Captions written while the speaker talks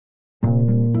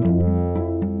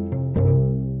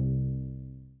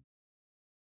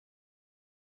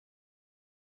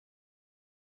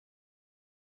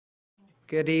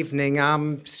Good evening.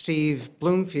 I'm Steve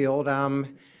Bloomfield.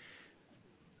 I'm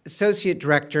Associate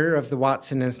Director of the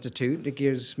Watson Institute. It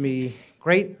gives me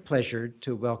great pleasure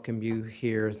to welcome you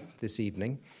here this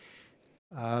evening.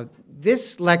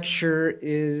 This lecture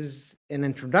is an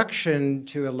introduction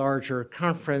to a larger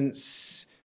conference.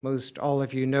 Most all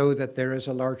of you know that there is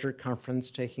a larger conference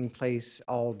taking place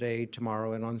all day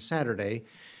tomorrow and on Saturday.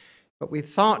 But we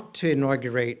thought to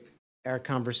inaugurate our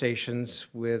conversations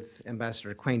with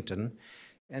Ambassador Quainton.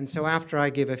 And so after I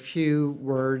give a few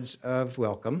words of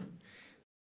welcome,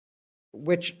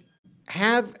 which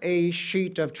have a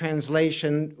sheet of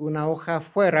translation, una hoja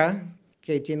fuera,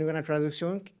 que tiene una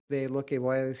traducción de lo que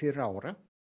voy a decir ahora.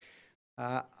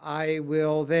 I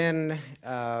will then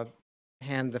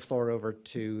hand the floor over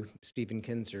to Stephen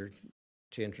Kinzer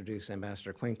to introduce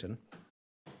Ambassador Quainton.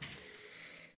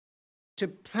 To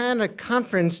plan a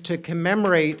conference to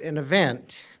commemorate an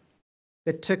event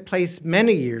that took place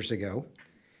many years ago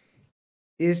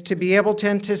is to be able to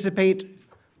anticipate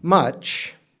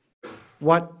much,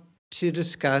 what to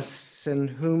discuss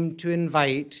and whom to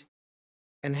invite,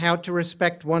 and how to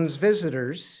respect one's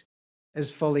visitors as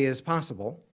fully as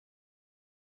possible.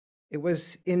 It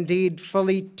was indeed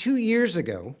fully 2 years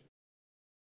ago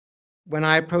when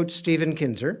I approached Stephen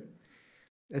Kinzer,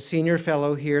 a senior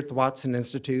fellow here at the Watson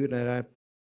Institute and a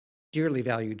dearly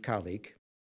valued colleague,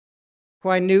 who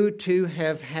I knew to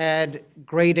have had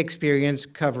great experience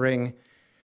covering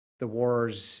the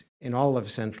wars in all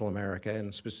of Central America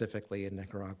and specifically in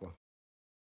Nicaragua.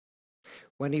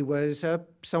 When he was a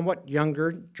somewhat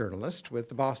younger journalist with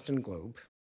the Boston Globe,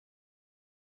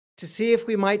 to see if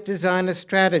we might design a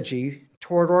strategy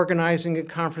toward organizing a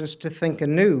conference to think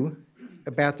anew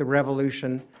about the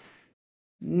revolution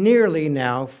nearly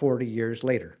now 40 years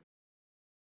later.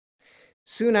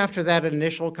 Soon after that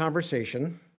initial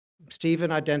conversation,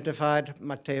 Stephen identified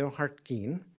Mateo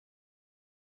Jarquin,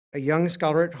 a young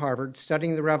scholar at Harvard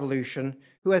studying the revolution,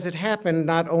 who, as it happened,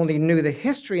 not only knew the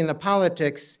history and the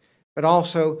politics, but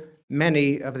also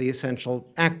many of the essential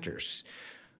actors.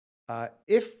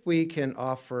 If we can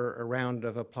offer a round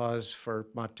of applause for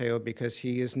Mateo, because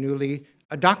he is newly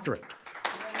a doctorate.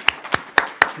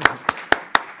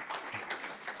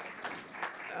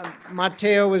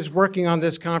 Mateo was working on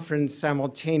this conference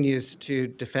simultaneous to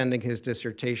defending his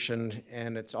dissertation,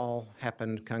 and it's all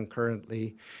happened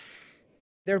concurrently.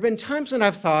 There have been times when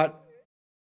I've thought,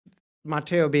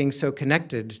 Mateo being so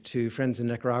connected to friends in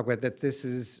Nicaragua, that this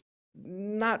is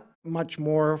not much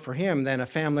more for him than a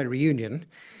family reunion,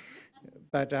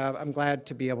 but I'm glad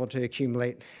to be able to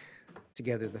accumulate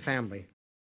together the family.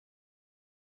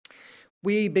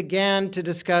 We began to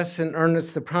discuss in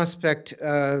earnest the prospect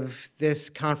of this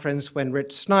conference when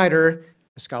Rich Snyder,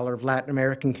 a scholar of Latin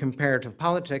American comparative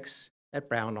politics at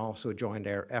Brown, also joined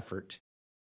our effort.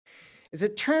 As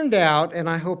it turned out, and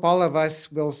I hope all of us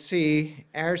will see,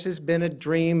 ours has been a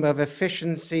dream of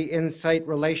efficiency, insight,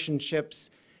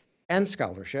 relationships, and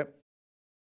scholarship.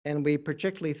 And we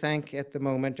particularly thank at the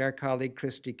moment our colleague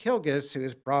Christy Kilgis, who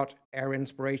has brought our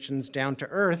inspirations down to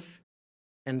earth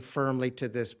and firmly to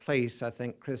this place. I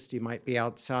think Christy might be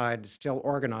outside still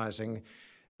organizing,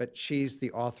 but she's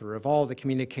the author of all the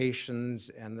communications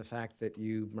and the fact that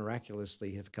you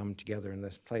miraculously have come together in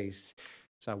this place.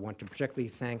 So I want to particularly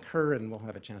thank her, and we'll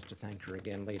have a chance to thank her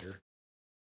again later.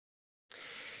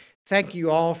 Thank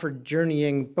you all for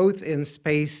journeying both in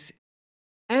space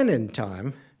and in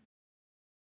time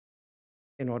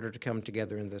in order to come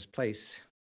together in this place.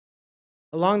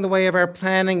 Along the way of our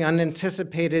planning,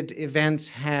 unanticipated events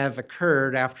have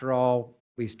occurred. After all,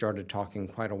 we started talking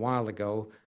quite a while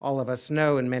ago. All of us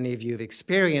know, and many of you have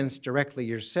experienced directly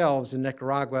yourselves in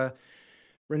Nicaragua,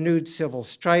 renewed civil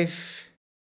strife,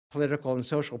 political and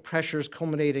social pressures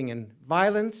culminating in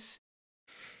violence,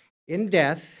 in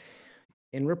death,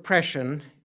 in repression,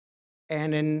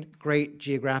 and in great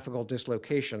geographical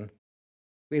dislocation.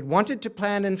 We had wanted to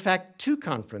plan, in fact, 2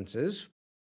 conferences,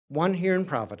 one here in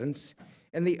Providence,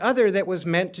 and the other that was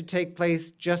meant to take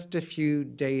place just a few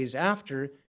days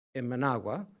after in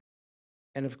Managua.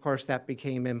 And of course, that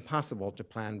became impossible to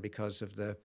plan because of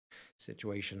the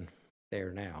situation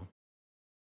there now.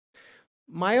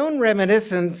 My own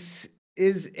reminiscence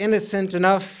is innocent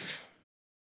enough.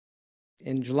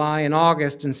 In July and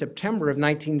August and September of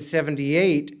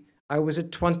 1978, I was a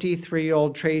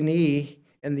 23-year-old trainee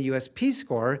in the U.S. Peace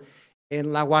Corps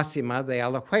in La Guasima de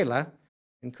Alajuela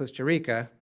in Costa Rica,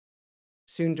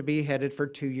 soon to be headed for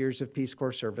 2 years of Peace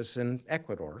Corps service in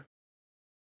Ecuador.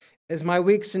 As my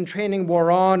weeks in training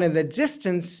wore on, in the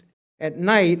distance at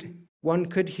night, one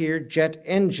could hear jet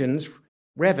engines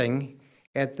revving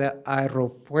at the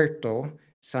Aeropuerto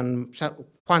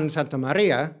Juan Santa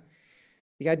Maria,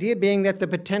 The idea being that the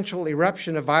potential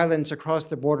eruption of violence across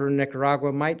the border in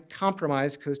Nicaragua might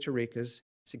compromise Costa Rica's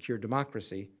secure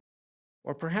democracy.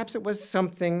 Or perhaps it was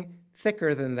something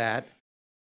thicker than that.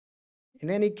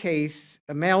 In any case,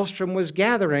 a maelstrom was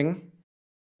gathering,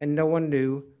 and no one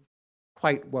knew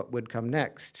quite what would come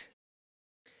next.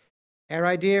 Our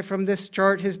idea from this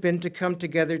chart has been to come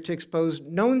together to expose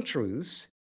known truths,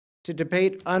 to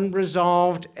debate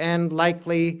unresolved and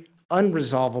likely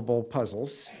unresolvable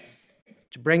puzzles,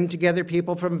 to bring together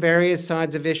people from various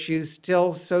sides of issues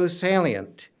still so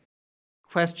salient,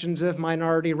 questions of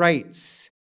minority rights,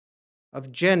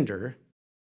 of gender,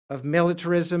 of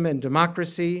militarism and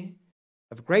democracy,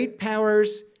 of great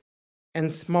powers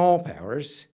and small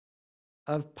powers,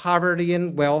 of poverty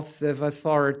and wealth, of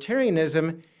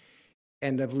authoritarianism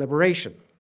and of liberation,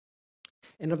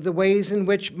 and of the ways in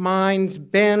which minds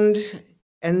bend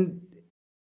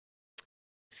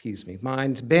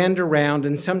around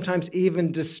and sometimes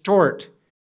even distort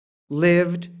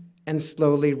lived and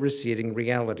slowly receding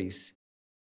realities,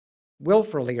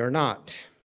 willfully or not,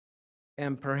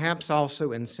 and perhaps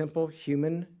also in simple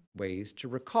human ways to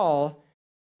recall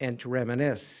and to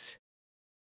reminisce.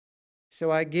 So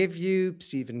I give you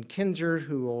Stephen Kinzer,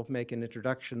 who will make an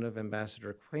introduction of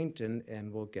Ambassador Quainton,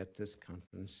 and we'll get this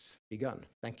conference begun.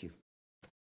 Thank you.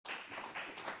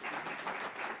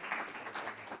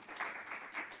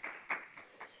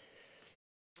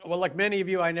 Well, like many of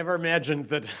you, I never imagined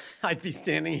that I'd be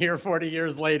standing here 40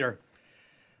 years later.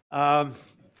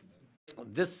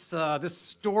 This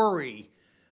story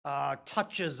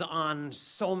touches on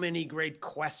so many great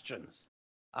questions.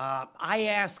 I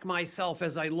ask myself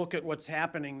as I look at what's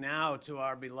happening now to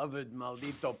our beloved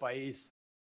Maldito País,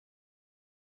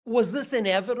 was this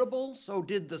inevitable? So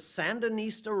did the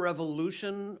Sandinista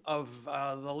Revolution of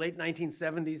the late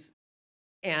 1970s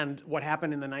and what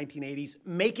happened in the 1980s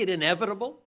make it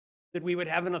inevitable that we would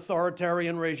have an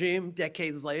authoritarian regime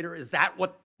decades later? Is that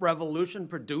what revolution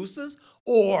produces?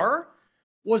 Or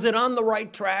was it on the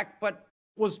right track but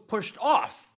was pushed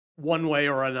off one way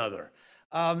or another?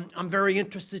 I'm very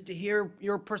interested to hear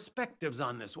your perspectives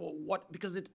on this.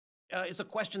 Because it is a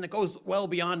question that goes well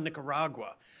beyond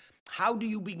Nicaragua. How do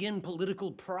you begin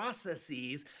political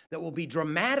processes that will be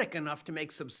dramatic enough to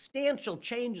make substantial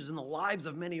changes in the lives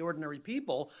of many ordinary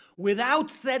people without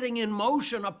setting in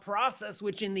motion a process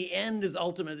which in the end is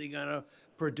ultimately going to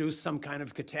produce some kind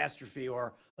of catastrophe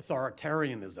or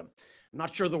authoritarianism? I'm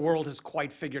not sure the world has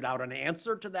quite figured out an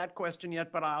answer to that question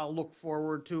yet, but I'll look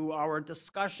forward to our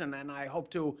discussion, and I hope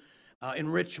to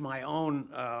enrich my own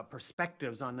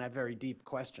perspectives on that very deep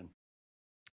question.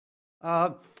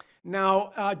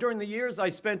 During the years I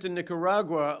spent in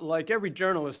Nicaragua, like every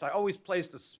journalist, I always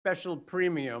placed a special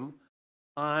premium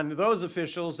on those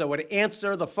officials that would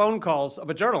answer the phone calls of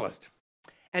a journalist.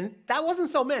 And that wasn't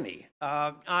so many.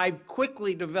 I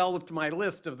quickly developed my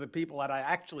list of the people that I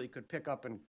actually could pick up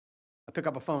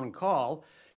a phone and call.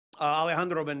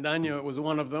 Alejandro Bendaño was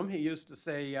one of them. He used to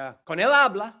say, con él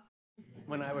habla,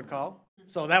 when I would call.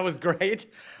 So that was great.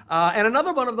 And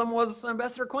another one of them was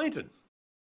Ambassador Quainton.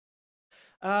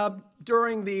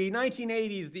 During the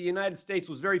 1980s, the United States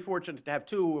was very fortunate to have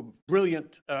two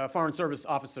brilliant Foreign Service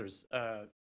officers,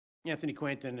 Anthony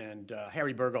Quainton and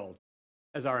Harry Bergold,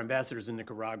 as our ambassadors in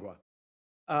Nicaragua.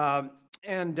 Both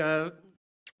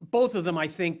of them, I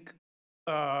think,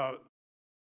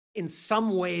 in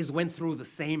some ways went through the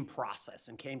same process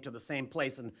and came to the same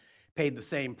place and paid the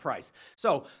same price.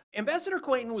 So Ambassador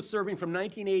Quainton was serving from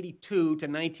 1982 to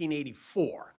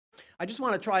 1984. I just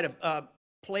want to try to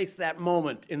place that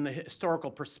moment in the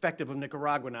historical perspective of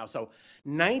Nicaragua now. So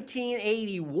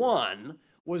 1981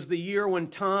 was the year when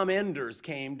Tom Enders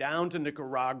came down to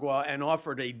Nicaragua and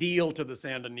offered a deal to the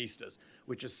Sandinistas,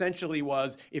 which essentially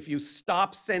was, if you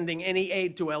stop sending any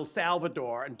aid to El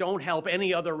Salvador and don't help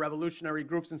any other revolutionary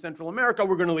groups in Central America,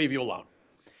 we're going to leave you alone.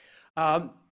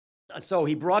 So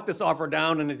he brought this offer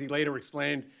down, and as he later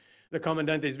explained, the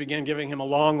comandantes began giving him a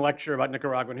long lecture about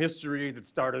Nicaraguan history that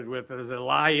started with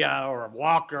Zelaya or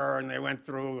Walker, and they went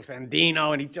through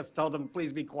Sandino, and he just told them,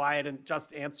 please be quiet and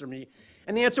just answer me.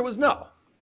 And the answer was no.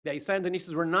 The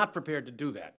Sandinistas were not prepared to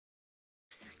do that.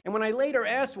 And when I later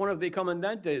asked one of the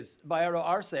comandantes, Bayero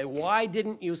Arce, why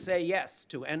didn't you say yes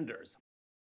to Enders?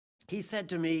 He said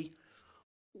to me,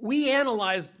 we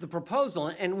analyzed the proposal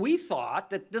and we thought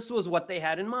that this was what they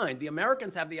had in mind. The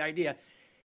Americans have the idea,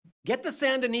 get the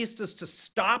Sandinistas to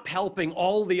stop helping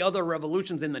all the other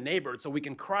revolutions in the neighborhood so we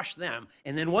can crush them.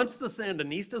 And then once the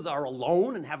Sandinistas are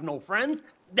alone and have no friends,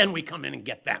 then we come in and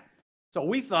get them. So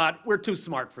we thought, we're too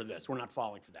smart for this. We're not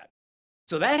falling for that.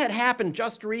 So that had happened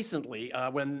just recently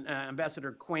when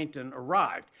Ambassador Quainton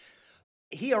arrived.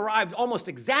 he arrived almost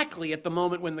exactly at the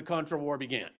moment when the Contra War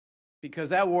began, because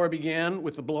that war began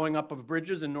with the blowing up of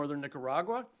bridges in northern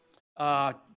Nicaragua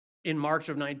in March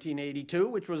of 1982,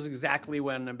 which was exactly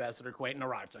when Ambassador Quainton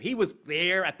arrived. So he was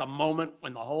there at the moment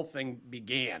when the whole thing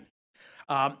began.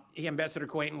 Ambassador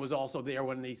Quainton was also there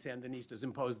when the Sandinistas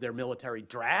imposed their military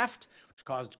draft, which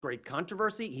caused great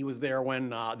controversy. He was there when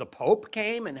the Pope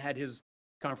came and had his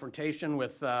confrontation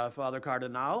with Father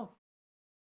Cardinal.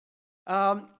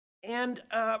 I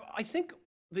think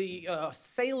the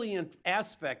salient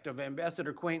aspect of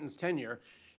Ambassador Quainton's tenure,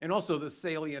 and also the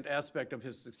salient aspect of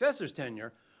his successor's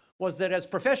tenure, was that as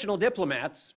professional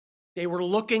diplomats, they were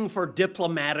looking for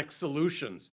diplomatic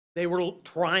solutions. They were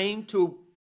trying to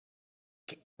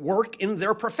work in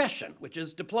their profession, which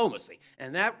is diplomacy.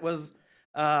 And that was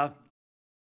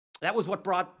what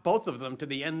brought both of them to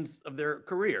the ends of their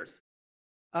careers.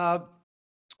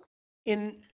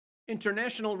 In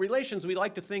international relations, we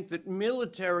like to think that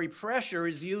military pressure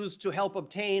is used to help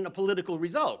obtain a political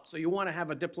result. So you want to have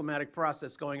a diplomatic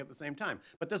process going at the same time.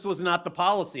 But this was not the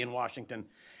policy in Washington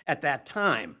at that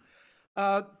time.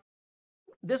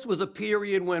 This was a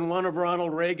period when one of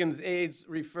Ronald Reagan's aides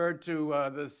referred to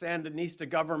the Sandinista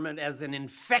government as an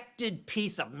infected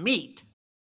piece of meat.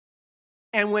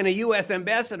 And when a U.S.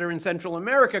 ambassador in Central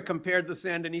America compared the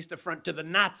Sandinista front to the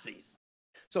Nazis.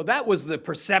 So that was the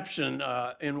perception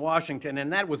in Washington,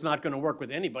 and that was not going to work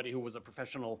with anybody who was a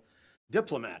professional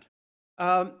diplomat.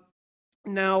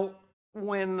 Now,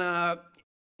 when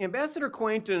Ambassador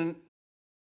Quainton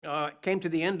came to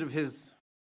the end of his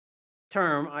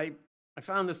term, I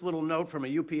found this little note from a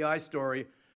UPI story.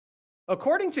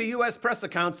 According to U.S. press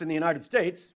accounts in the United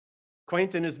States,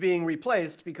 Quainton is being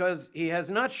replaced because he has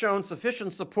not shown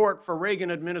sufficient support for Reagan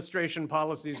administration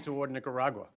policies toward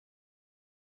Nicaragua.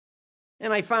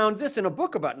 And I found this in a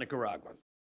book about Nicaragua.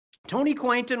 Tony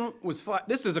Quainton was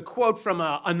this is a quote from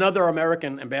another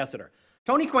American ambassador.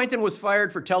 Tony Quainton was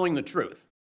fired for telling the truth.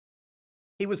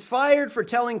 He was fired for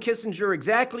telling Kissinger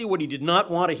exactly what he did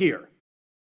not want to hear,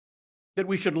 that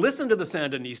we should listen to the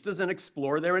Sandinistas and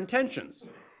explore their intentions.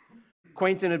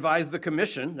 Quainton advised the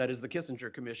commission, that is the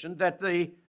Kissinger Commission, that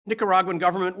the Nicaraguan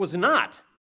government was not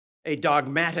a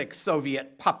dogmatic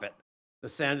Soviet puppet. The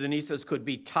Sandinistas could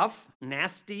be tough,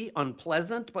 nasty,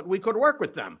 unpleasant, but we could work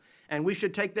with them, and we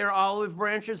should take their olive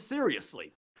branches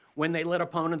seriously. When they let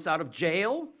opponents out of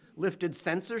jail, lifted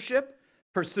censorship,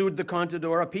 pursued the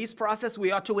Contadora peace process,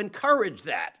 we ought to encourage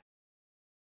that.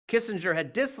 Kissinger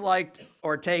had disliked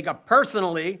Ortega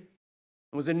personally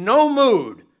and was in no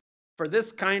mood for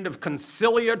this kind of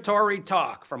conciliatory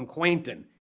talk from Quainton.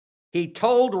 He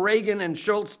told Reagan and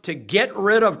Schultz to get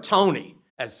rid of Tony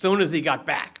as soon as he got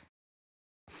back.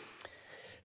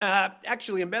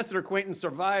 Actually, Ambassador Quainton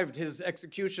survived his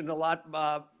execution a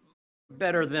lot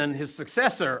better than his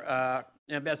successor,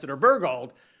 Ambassador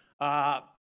Bergold.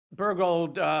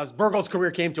 Bergold's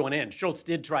career came to an end. Schultz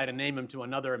did try to name him to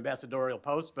another ambassadorial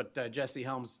post, but Jesse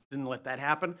Helms didn't let that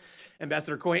happen.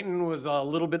 Ambassador Quainton was a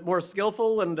little bit more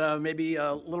skillful and maybe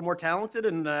a little more talented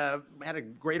and had a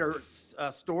greater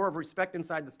store of respect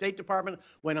inside the State Department,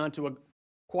 went on to a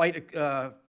quite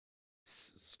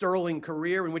sterling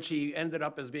career in which he ended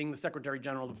up as being the Secretary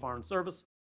General of the Foreign Service,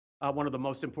 one of the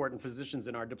most important positions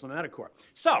in our diplomatic corps.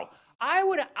 So I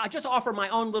would just offer my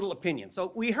own little opinion.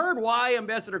 So we heard why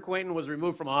Ambassador Quainton was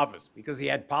removed from office, because he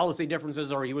had policy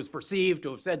differences or he was perceived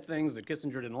to have said things that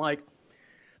Kissinger didn't like.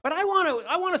 But I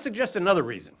want to suggest another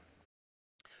reason.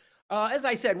 As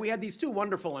I said, we had these two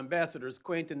wonderful ambassadors,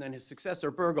 Quainton and his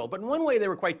successor, Bergold, but in one way they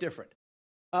were quite different.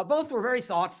 Both were very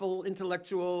thoughtful,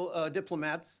 intellectual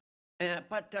diplomats,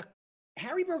 but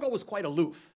Harry Bergold was quite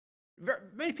aloof.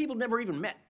 Many people never even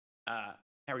met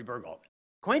Harry Bergold.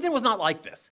 Quainton was not like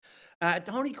this.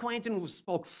 Tony Quainton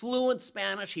spoke fluent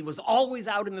Spanish. He was always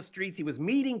out in the streets. He was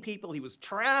meeting people. He was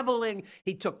traveling.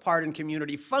 He took part in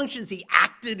community functions. He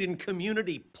acted in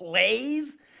community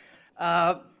plays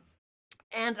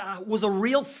and was a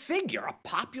real figure, a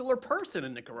popular person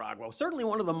in Nicaragua, certainly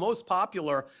one of the most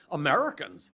popular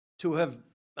Americans to have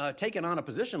taken on a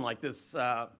position like this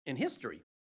in history.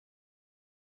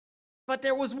 But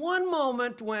there was one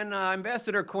moment when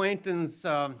Ambassador Quainton's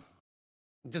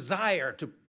desire to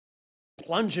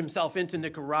plunge himself into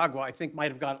Nicaragua, I think,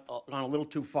 might have gone a little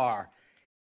too far.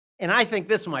 And I think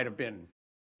this might have been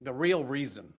the real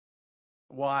reason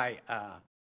why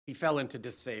he fell into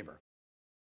disfavor.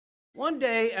 One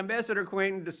day, Ambassador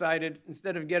Quainton decided,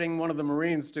 instead of getting one of the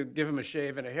Marines to give him a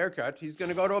shave and a haircut, he's going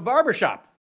to go to a barbershop.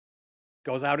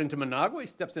 Goes out into Managua, he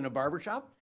steps in a barbershop,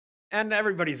 and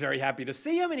everybody's very happy to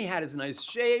see him, and he had his nice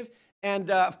shave. And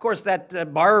of course,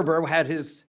 that barber had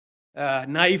his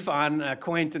knife on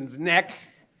Quainton's neck.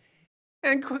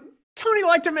 And Tony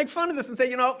liked to make fun of this and say,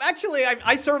 you know, actually,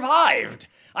 I survived.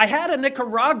 I had a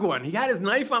Nicaraguan. He had his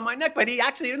knife on my neck, but he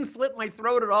actually didn't slit my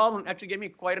throat at all and actually gave me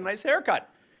quite a nice haircut.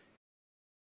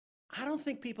 I don't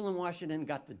think people in Washington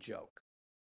got the joke.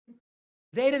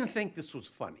 They didn't think this was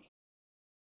funny.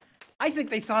 I think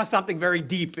they saw something very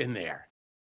deep in there.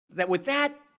 That with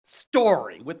that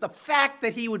story, with the fact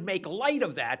that he would make light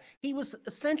of that, he was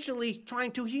essentially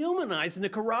trying to humanize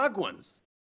Nicaraguans.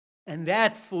 And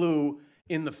that flew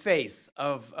in the face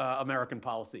of American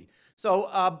policy.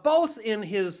 So both in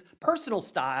his personal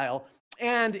style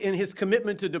and in his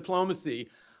commitment to diplomacy,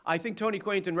 I think Tony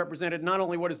Quainton represented not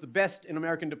only what is the best in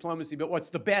American diplomacy, but what's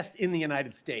the best in the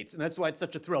United States. And that's why it's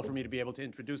such a thrill for me to be able to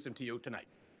introduce him to you tonight.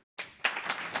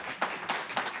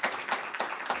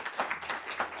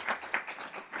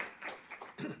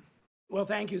 Well,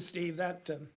 thank you, Steve.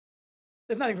 There's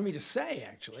nothing for me to say,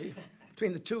 actually.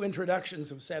 Between the two introductions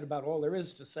have said about all there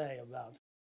is to say about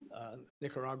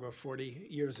Nicaragua 40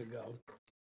 years ago.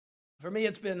 For me,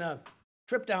 it's been a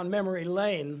trip down memory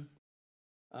lane.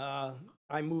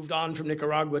 I moved on from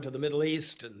Nicaragua to the Middle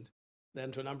East and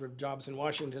then to a number of jobs in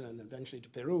Washington and eventually to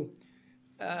Peru,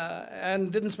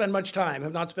 and didn't spend much time,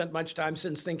 have not spent much time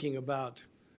since thinking about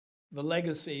the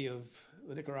legacy of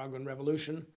the Nicaraguan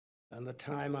Revolution and the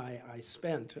time I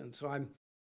spent. And so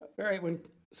when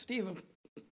Steve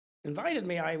invited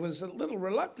me, I was a little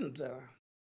reluctant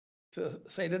to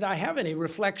say, did I have any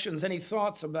reflections, any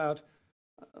thoughts about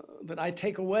that I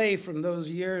take away from those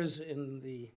years in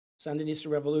the Sandinista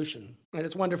Revolution. And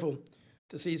it's wonderful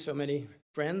to see so many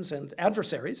friends and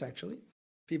adversaries, actually,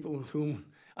 people with whom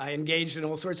I engaged in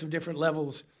all sorts of different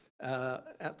levels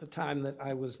at the time that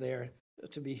I was there,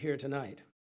 to be here tonight.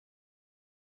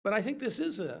 But I think this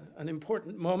is an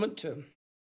important moment to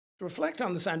reflect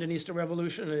on the Sandinista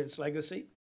Revolution and its legacy.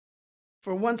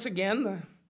 For once again, the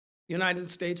United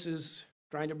States is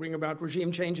trying to bring about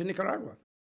regime change in Nicaragua.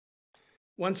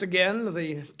 Once again,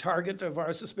 the target of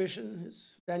our suspicion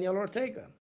is Daniel Ortega.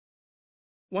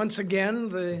 Once again,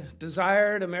 the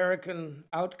desired American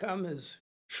outcome is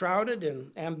shrouded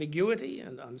in ambiguity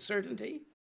and uncertainty.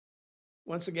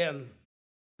 Once again,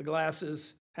 the glass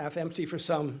is half empty for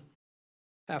some,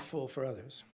 half full for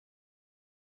others.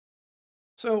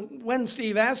 So when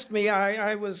Steve asked me,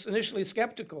 I was initially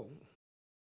skeptical,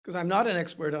 because I'm not an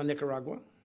expert on Nicaragua.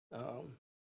 I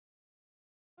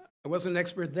wasn't an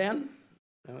expert then.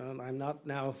 I'm not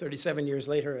now, 37 years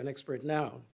later, an expert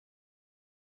now.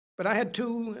 But I had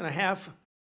 2.5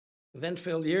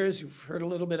 event-filled years. You've heard a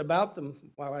little bit about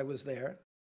them while I was there.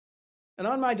 And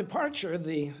on my departure,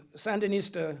 the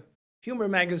Sandinista humor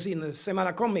magazine, the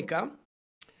Semana Cómica,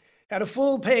 had a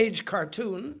full-page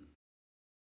cartoon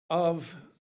of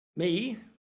me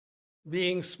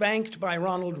being spanked by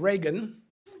Ronald Reagan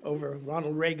over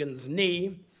Ronald Reagan's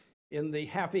knee in the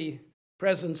happy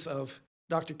presence of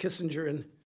Dr. Kissinger and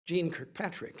Jeane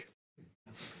Kirkpatrick.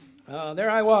 There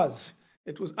I was.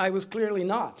 I was clearly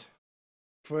not,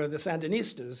 for the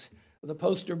Sandinistas, the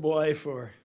poster boy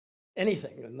for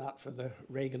anything, and not for the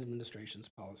Reagan administration's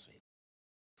policy.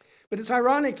 But it's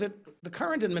ironic that the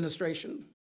current administration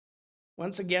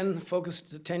once again focused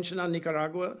its attention on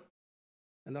Nicaragua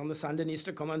and on the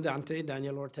Sandinista comandante,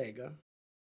 Daniel Ortega,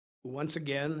 who once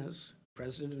again is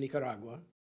president of Nicaragua,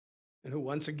 and who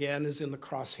once again is in the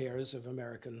crosshairs of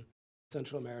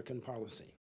Central American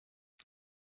policy.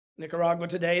 Nicaragua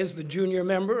today is the junior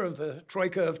member of the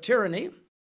Troika of Tyranny,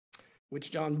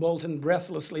 which John Bolton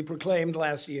breathlessly proclaimed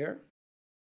last year.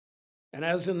 And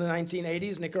as in the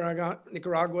 1980s,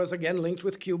 Nicaragua is again linked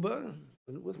with Cuba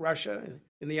and with Russia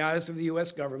in the eyes of the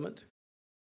US government,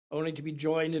 only to be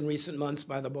joined in recent months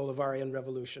by the Bolivarian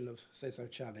revolution of Cesar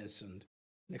Chavez and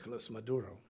Nicolas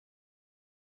Maduro.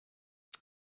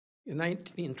 In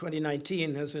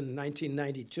 2019, as in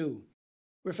 1992,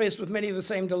 we're faced with many of the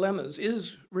same dilemmas.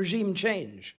 Is regime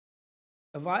change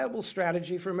a viable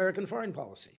strategy for American foreign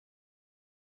policy?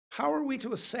 How are we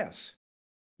to assess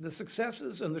the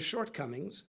successes and the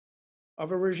shortcomings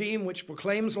of a regime which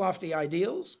proclaims lofty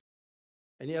ideals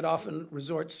and yet often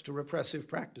resorts to repressive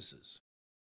practices?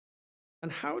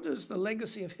 And how does the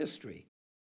legacy of history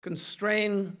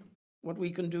constrain what we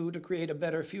can do to create a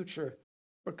better future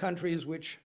for countries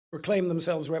which proclaim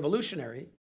themselves revolutionary,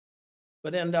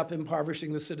 but end up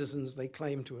impoverishing the citizens they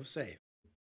claim to have saved?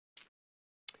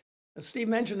 As Steve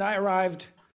mentioned, I arrived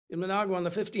in Managua on the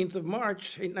 15th of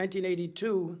March,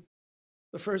 1982,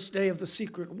 the first day of the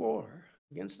secret war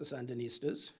against the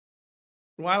Sandinistas.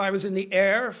 While I was in the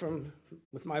air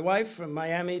with my wife from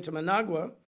Miami to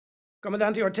Managua,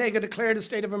 Comandante Ortega declared a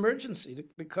state of emergency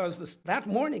because that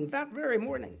very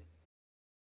morning,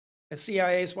 a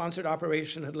CIA-sponsored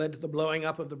operation had led to the blowing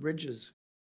up of the bridges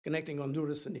connecting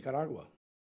Honduras and Nicaragua.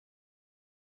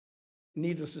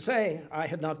 Needless to say, I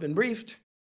had not been briefed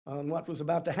on what was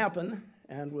about to happen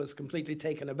and was completely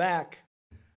taken aback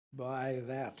by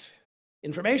that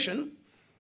information.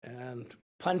 And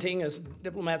punting, as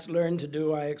diplomats learn to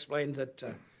do, I explained that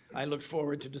I looked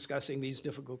forward to discussing these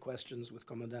difficult questions with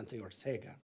Comandante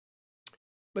Ortega.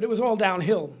 But it was all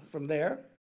downhill from there.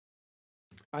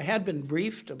 I had been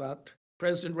briefed about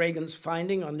President Reagan's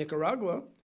finding on Nicaragua,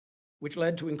 which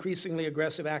led to increasingly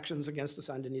aggressive actions against the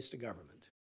Sandinista government.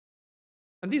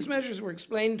 And these measures were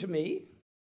explained to me,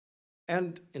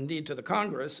 and indeed to the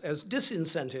Congress, as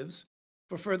disincentives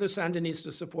for further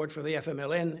Sandinista support for the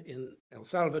FMLN in El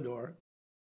Salvador,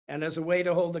 and as a way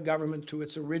to hold the government to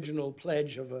its original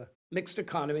pledge of a mixed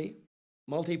economy,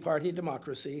 multi-party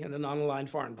democracy, and a non-aligned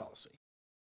foreign policy.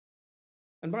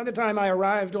 And by the time I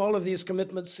arrived, all of these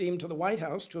commitments seemed to the White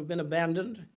House to have been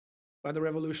abandoned by the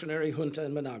revolutionary junta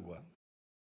in Managua.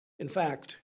 In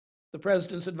fact, the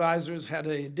president's advisors had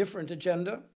a different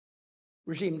agenda,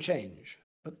 regime change.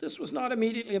 But this was not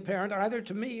immediately apparent either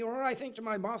to me or, I think, to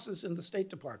my bosses in the State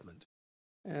Department.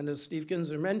 And as Steve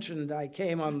Kinzer mentioned, I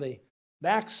came on the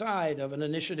backside of an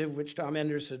initiative which Tom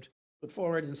Enders had put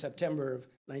forward in September of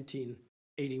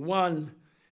 1981,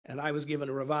 and I was given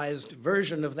a revised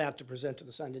version of that to present to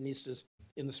the Sandinistas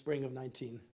in the spring of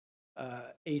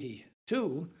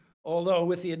 1982, although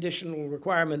with the additional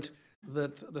requirement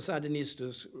that the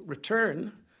Sandinistas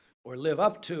return or live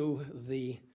up to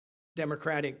the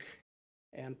democratic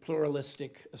and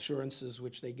pluralistic assurances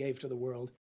which they gave to the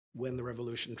world when the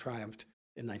revolution triumphed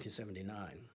in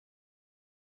 1979.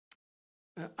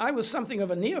 I was something of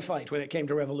a neophyte when it came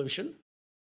to revolution.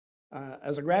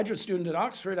 As a graduate student at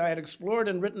Oxford, I had explored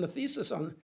and written a thesis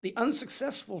on the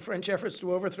unsuccessful French efforts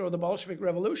to overthrow the Bolshevik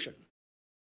Revolution.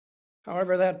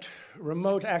 However, that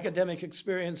remote academic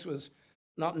experience was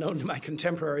not known to my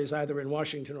contemporaries either in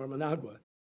Washington or Managua,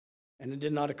 and it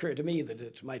did not occur to me that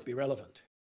it might be relevant.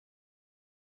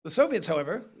 The Soviets,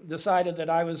 however, decided that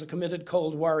I was a committed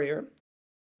Cold Warrior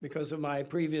because of my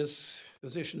previous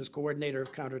position as coordinator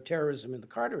of counterterrorism in the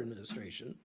Carter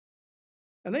administration,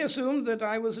 and they assumed that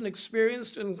I was an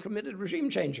experienced and committed regime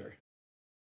changer,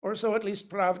 or so at least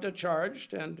Pravda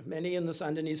charged, and many in the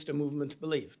Sandinista movement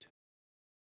believed.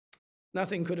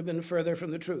 Nothing could have been further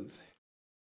from the truth.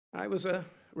 I was a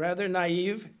rather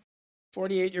naive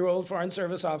 48-year-old Foreign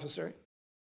Service officer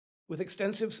with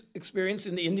extensive experience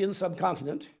in the Indian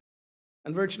subcontinent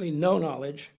and virtually no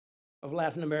knowledge of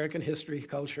Latin American history,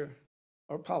 culture,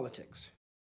 or politics.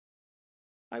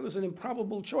 I was an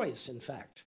improbable choice, in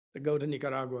fact, to go to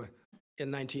Nicaragua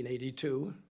in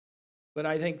 1982, but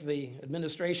I think the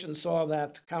administration saw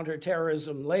that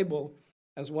counterterrorism label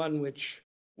as one which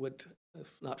would,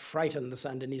 if not frighten the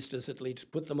Sandinistas, at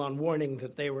least put them on warning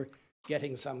that they were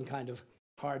getting some kind of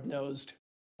hard-nosed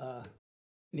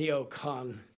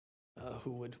neocon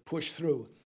who would push through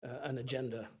an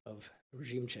agenda of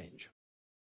regime change.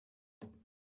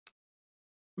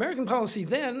 American policy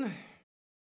then,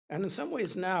 and in some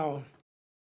ways now,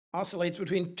 oscillates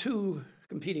between two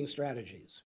competing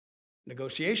strategies: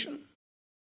 negotiation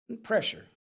and pressure.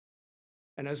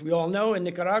 And as we all know, in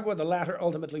Nicaragua, the latter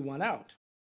ultimately won out.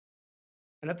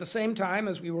 And at the same time,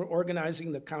 as we were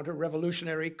organizing the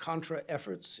counter-revolutionary Contra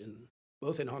efforts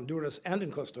both in Honduras and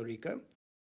in Costa Rica,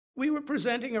 we were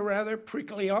presenting a rather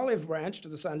prickly olive branch to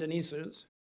the Sandinistas,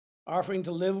 offering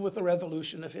to live with the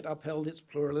revolution if it upheld its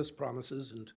pluralist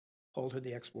promises and halted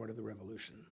the export of the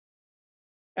revolution.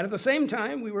 And at the same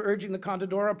time, we were urging the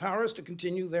Contadora powers to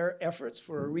continue their efforts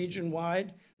for a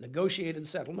region-wide negotiated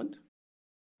settlement.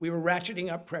 We were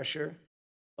ratcheting up pressure,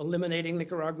 eliminating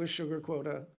Nicaragua's sugar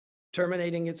quota,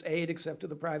 terminating its aid except to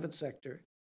the private sector,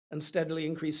 and steadily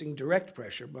increasing direct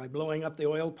pressure by blowing up the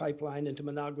oil pipeline into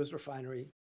Managua's refinery,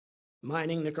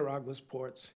 mining Nicaragua's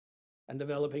ports, and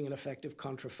developing an effective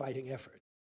contra-fighting effort.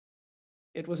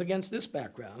 It was against this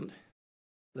background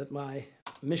that my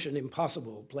mission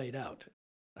impossible played out.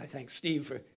 I thank Steve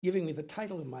for giving me the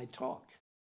title of my talk.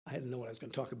 I didn't know what I was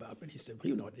going to talk about, but he said, well,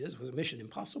 you know what it is. It was a mission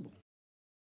impossible.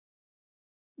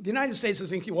 The United States,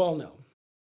 as I think you all know,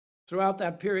 throughout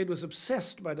that period was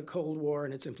obsessed by the Cold War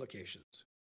and its implications.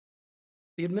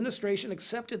 The administration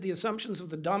accepted the assumptions of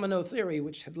the domino theory,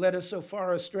 which had led us so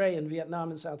far astray in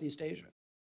Vietnam and Southeast Asia.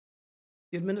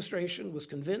 The administration was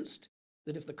convinced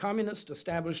that if the communists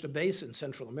established a base in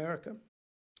Central America,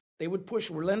 they would push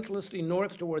relentlessly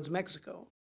north towards Mexico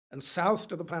and south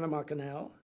to the Panama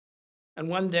Canal, and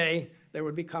one day there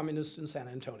would be communists in San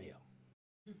Antonio.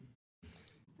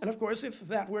 And of course, if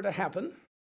that were to happen,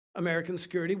 American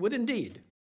security would indeed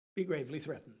be gravely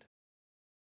threatened.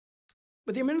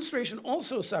 But the administration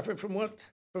also suffered from what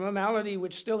from a malady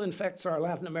which still infects our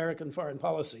Latin American foreign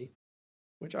policy,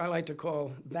 which I like to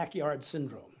call backyard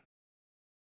syndrome.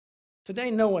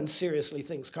 Today, no one seriously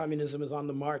thinks communism is on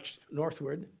the march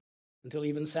northward, until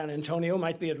even San Antonio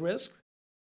might be at risk.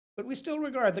 But we still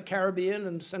regard the Caribbean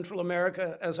and Central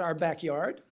America as our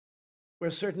backyard, where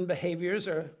certain behaviors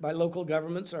by local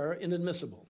governments are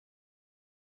inadmissible.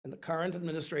 And the current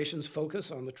administration's focus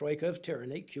on the troika of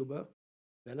tyranny, Cuba,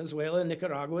 Venezuela, and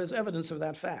Nicaragua, is evidence of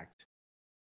that fact.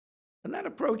 And that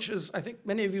approach, as I think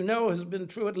many of you know, has been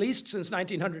true at least since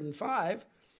 1905,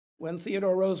 when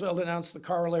Theodore Roosevelt announced the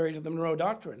corollary to the Monroe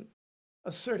Doctrine,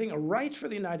 asserting a right for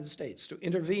the United States to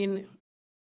intervene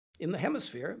in the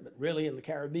hemisphere, but really in the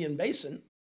Caribbean basin,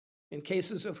 in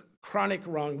cases of chronic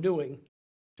wrongdoing,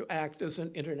 to act as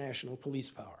an international police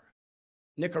power.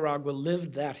 Nicaragua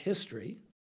lived that history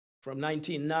from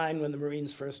 1909, when the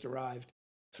Marines first arrived,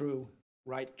 through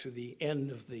right to the end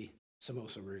of the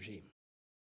Somoza regime.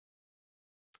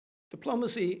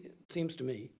 Diplomacy, it seems to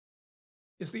me,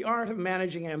 is the art of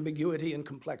managing ambiguity and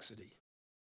complexity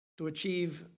to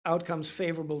achieve outcomes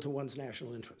favorable to one's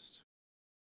national interests.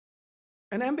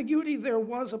 And ambiguity there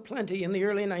was aplenty in the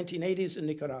early 1980s in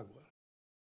Nicaragua.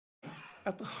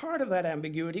 At the heart of that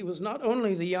ambiguity was not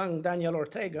only the young Daniel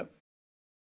Ortega,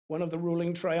 one of the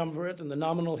ruling triumvirate and the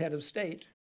nominal head of state,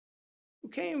 who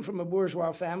came from a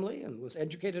bourgeois family and was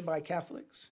educated by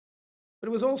Catholics, but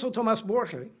it was also Tomás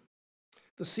Borge,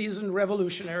 the seasoned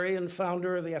revolutionary and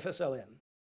founder of the FSLN.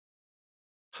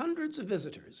 Hundreds of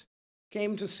visitors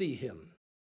came to see him.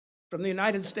 From the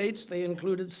United States, they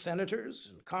included senators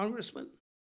and congressmen,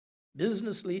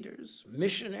 business leaders,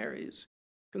 missionaries,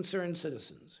 concerned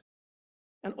citizens.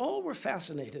 And all were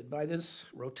fascinated by this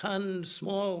rotund,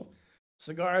 small,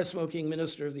 cigar-smoking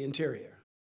minister of the Interior.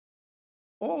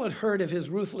 All had heard of his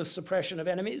ruthless suppression of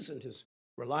enemies and his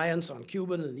reliance on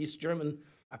Cuban and East German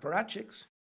apparatchiks.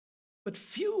 But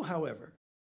few, however,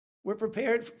 were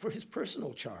prepared for his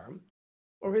personal charm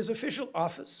or his official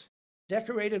office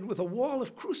decorated with a wall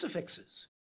of crucifixes,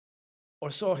 or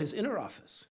saw his inner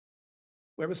office,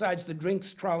 where besides the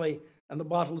drinks trolley and the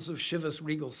bottles of Chivas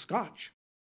Regal Scotch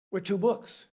were two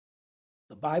books,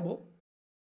 the Bible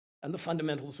and the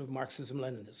Fundamentals of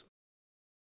Marxism-Leninism.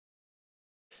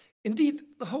 Indeed,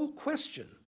 the whole question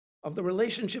of the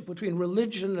relationship between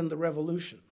religion and the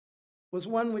revolution was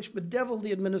one which bedeviled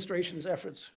the administration's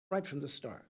efforts right from the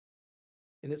start,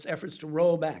 in its efforts to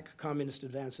roll back communist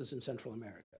advances in Central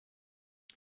America.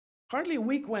 Hardly a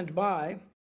week went by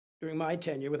during my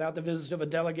tenure without the visit of a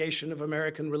delegation of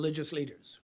American religious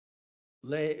leaders,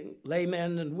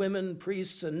 laymen and women,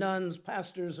 priests and nuns,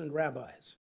 pastors and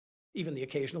rabbis, even the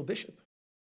occasional bishop.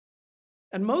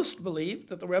 And most believed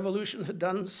that the revolution had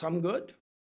done some good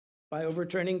by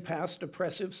overturning past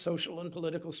oppressive social and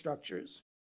political structures,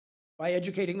 by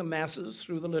educating the masses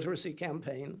through the literacy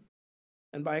campaign,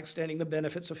 and by extending the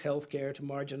benefits of health care to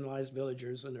marginalized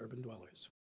villagers and urban dwellers.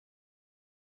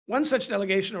 One such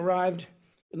delegation arrived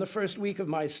in the first week of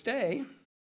my stay,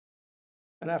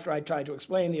 and after I tried to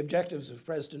explain the objectives of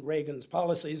President Reagan's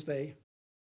policies, they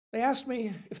asked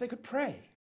me if they could pray.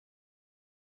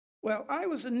 Well, I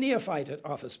was a neophyte at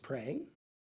office praying.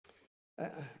 I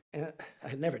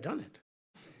had never done it.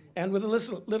 And with a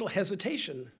little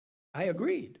hesitation, I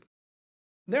agreed.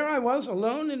 There I was,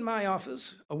 alone in my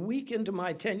office, a week into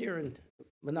my tenure in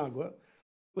Managua,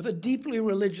 with a deeply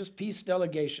religious peace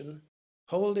delegation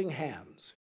holding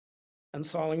hands and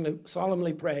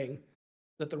solemnly praying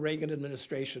that the Reagan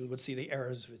administration would see the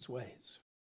errors of its ways.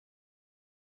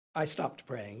 I stopped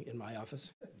praying in my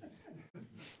office,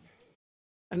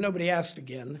 and nobody asked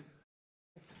again.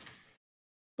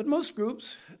 But most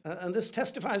groups, and this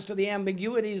testifies to the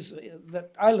ambiguities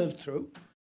that I lived through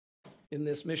in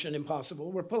this Mission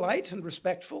Impossible, were polite and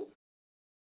respectful.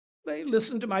 They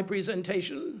listened to my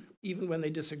presentation, even when they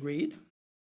disagreed.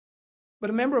 But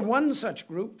a member of one such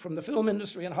group from the film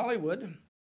industry in Hollywood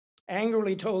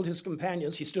angrily told his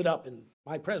companions, he stood up in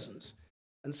my presence,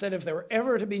 and said if there were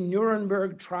ever to be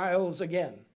Nuremberg trials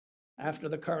again after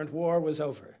the current war was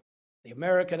over, the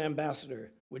American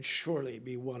ambassador would surely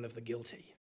be one of the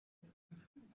guilty.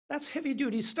 That's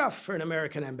heavy-duty stuff for an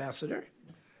American ambassador.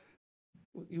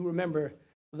 You remember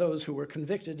those who were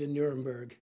convicted in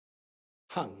Nuremberg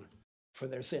hung for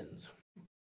their sins.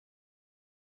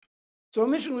 So a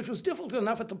mission which was difficult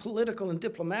enough at the political and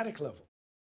diplomatic level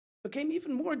became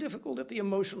even more difficult at the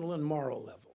emotional and moral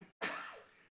level.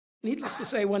 Needless to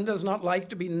say, one does not like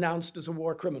to be denounced as a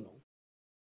war criminal.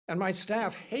 And my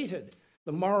staff hated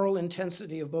the moral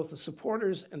intensity of both the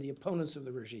supporters and the opponents of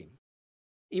the regime,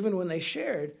 even when they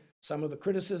shared some of the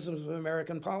criticisms of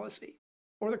American policy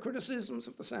or the criticisms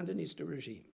of the Sandinista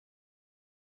regime.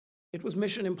 it was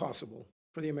mission impossible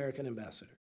for the American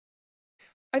ambassador.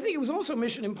 I think it was also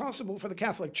mission impossible for the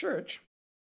Catholic Church.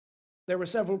 There were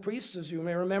several priests, as you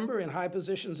may remember, in high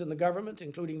positions in the government,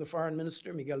 including the foreign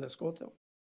minister, Miguel Escoto,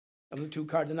 and the two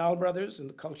Cardinal brothers in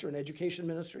the culture and education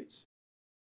ministries.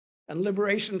 And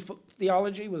liberation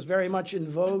theology was very much in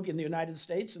vogue in the United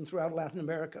States and throughout Latin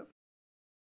America.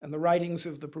 And the writings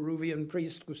of the Peruvian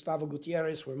priest Gustavo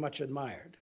Gutierrez were much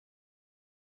admired.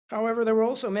 However, there were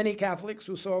also many Catholics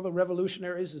who saw the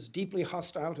revolutionaries as deeply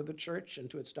hostile to the church and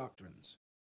to its doctrines.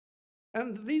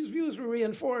 And these views were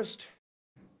reinforced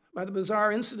by the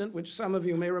bizarre incident, which some of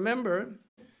you may remember,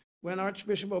 when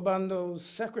Archbishop Obando's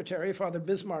secretary, Father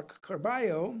Bismarck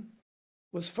Carballo,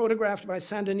 was photographed by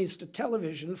Sandinista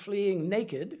television fleeing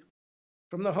naked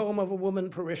from the home of a woman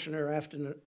parishioner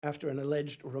after an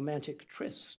alleged romantic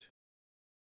tryst.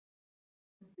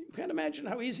 You can't imagine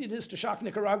how easy it is to shock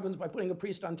Nicaraguans by putting a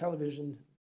priest on television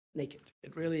naked.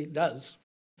 It really does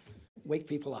wake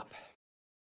people up.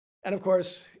 And of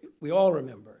course, we all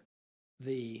remember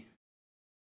the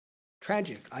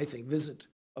tragic, I think, visit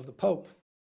of the Pope,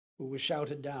 who was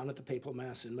shouted down at the papal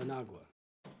mass in Managua.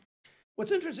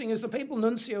 What's interesting is the papal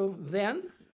nuncio then,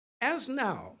 as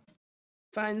now,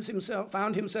 found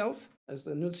himself, as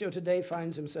the nuncio today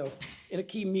finds himself, in a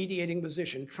key mediating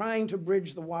position, trying to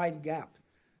bridge the wide gap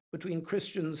between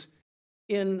Christians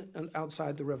in and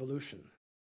outside the revolution.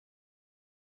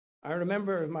 I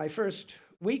remember my first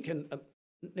week in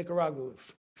Nicaragua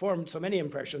formed so many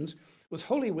impressions, was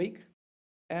Holy Week,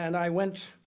 and I went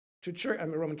to church.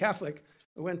 I'm a Roman Catholic.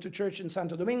 I went to church in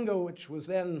Santo Domingo, which was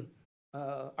then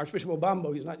Archbishop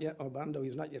Obando, he's not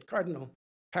yet cardinal,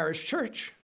 parish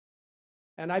church.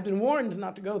 And I'd been warned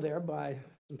not to go there by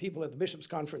some people at the bishops'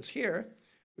 conference here,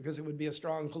 because it would be a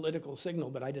strong political signal,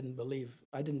 but I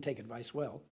didn't take advice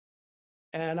well.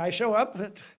 And I show up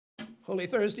at Holy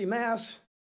Thursday Mass,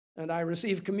 and I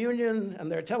receive communion,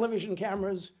 and there are television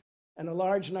cameras, and a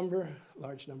large number,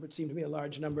 it seemed to me a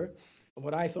large number, of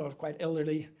what I thought of quite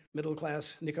elderly,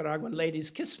 middle-class Nicaraguan ladies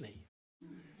kiss me.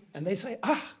 And they say,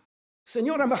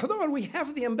 Señor Embajador, we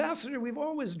have the ambassador we've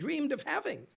always dreamed of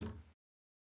having.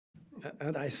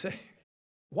 And I say,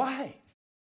 why?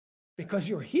 Because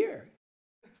you're here.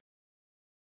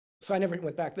 So I never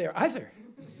went back there either.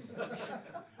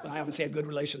 I obviously had good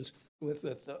relations with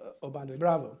Obando y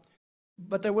Bravo.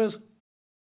 But it was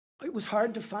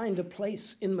hard to find a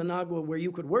place in Managua where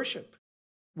you could worship,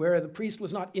 where the priest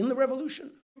was not in the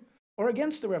revolution or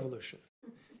against the revolution.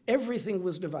 Everything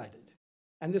was divided.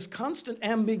 And this constant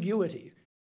ambiguity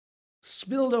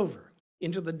spilled over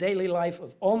into the daily life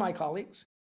of all my colleagues,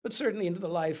 but certainly into the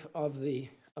life of the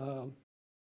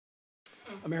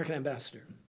American ambassador.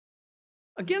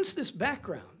 Against this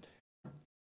background,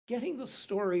 getting the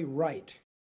story right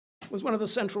was one of the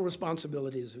central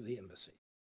responsibilities of the embassy.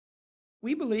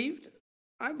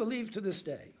 I believe to this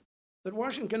day, that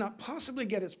Washington cannot possibly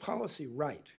get its policy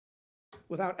right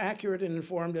without accurate and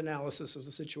informed analysis of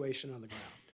the situation on the ground.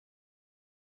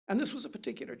 And this was a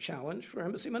particular challenge for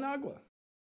Embassy Managua.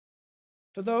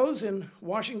 To those in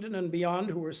Washington and beyond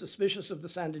who were suspicious of the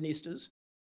Sandinistas,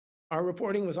 our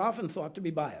reporting was often thought to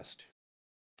be biased.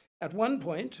 At one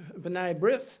point, B'nai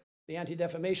B'rith, the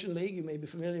Anti-Defamation League, you may be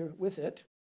familiar with it,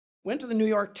 went to the New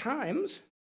York Times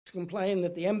to complain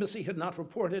that the embassy had not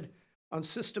reported on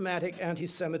systematic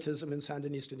anti-Semitism in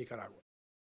Sandinista Nicaragua.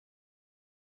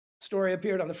 The story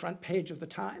appeared on the front page of the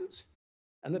Times,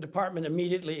 and the department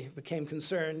immediately became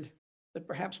concerned that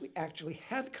perhaps we actually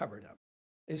had covered up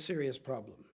a serious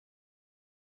problem.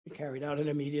 We carried out an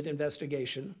immediate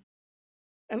investigation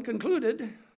and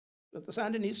concluded that the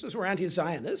Sandinistas were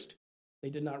anti-Zionist. They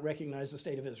did not recognize the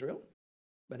state of Israel,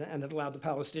 and it allowed the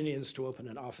Palestinians to open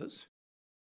an office.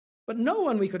 But no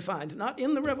one we could find, not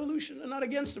in the revolution and not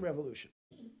against the revolution.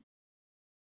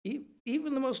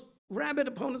 Even the most rabid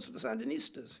opponents of the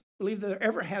Sandinistas believed that there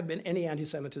ever had been any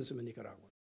anti-Semitism in Nicaragua.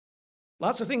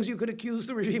 Lots of things you could accuse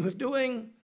the regime of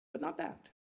doing, but not that.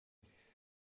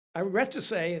 I regret to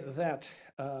say that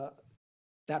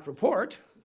that report,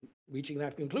 reaching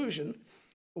that conclusion,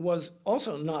 was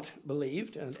also not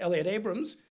believed, and Elliot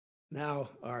Abrams, now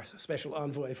our special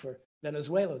envoy for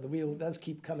Venezuela, the wheel does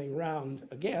keep coming round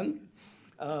again,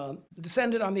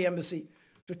 descended on the embassy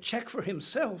to check for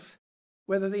himself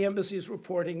whether the embassy's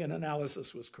reporting and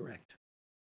analysis was correct.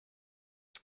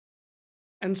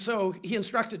 And so he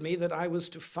instructed me that I was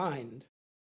to find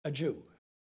a Jew,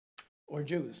 or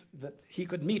Jews, that he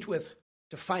could meet with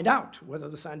to find out whether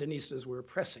the Sandinistas were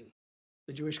oppressing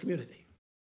the Jewish community.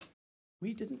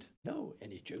 We didn't know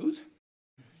any Jews,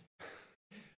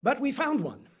 but we found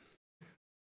one.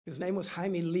 His name was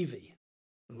Jaime Levy.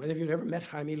 And whether you've ever met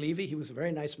Jaime Levy, he was a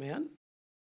very nice man.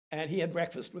 And he had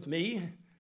breakfast with me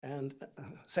and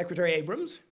Secretary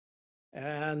Abrams.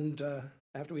 And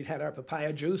after we'd had our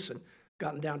papaya juice and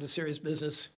gotten down to serious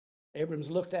business, Abrams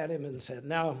looked at him and said,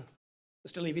 "Now,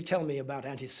 Mr. Levy, tell me about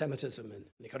anti-Semitism in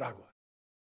Nicaragua."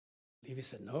 Levy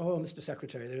said, "No, Mr.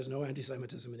 Secretary, there's no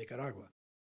anti-Semitism in Nicaragua."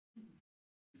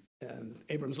 And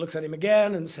Abrams looks at him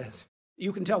again and says,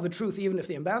 "You can tell the truth even if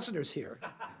the ambassador's here."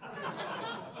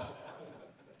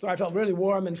 So I felt really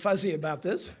warm and fuzzy about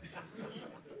this.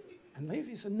 And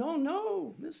Levy said,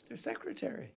 "No, Mr.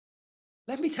 Secretary,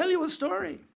 let me tell you a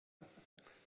story.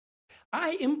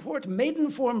 I import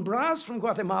maiden-form bras from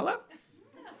Guatemala.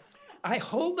 I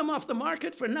hold them off the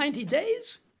market for 90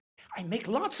 days. I make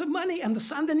lots of money, and the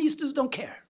Sandinistas don't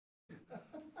care."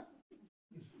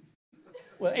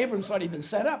 Well, Abrams thought he'd been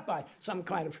set up by some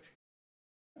kind of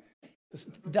this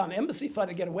dumb embassy, thought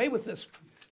he'd get away with this.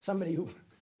 Somebody who,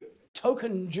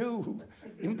 token Jew who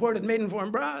imported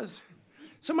maiden-form bras.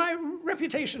 So my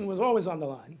reputation was always on the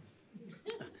line.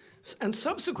 And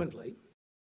subsequently,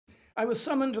 I was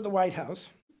summoned to the White House,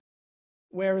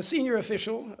 where a senior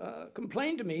official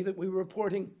complained to me that we were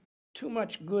reporting too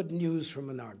much good news from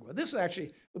Managua. This is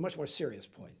actually a much more serious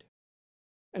point.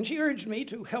 And she urged me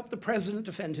to help the president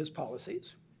defend his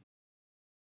policies.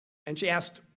 And she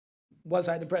asked, was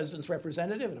I the president's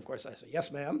representative? And of course I said,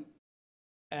 "Yes, ma'am."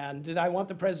 And did I want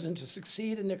the president to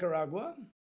succeed in Nicaragua?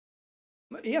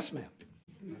 "Yes, ma'am."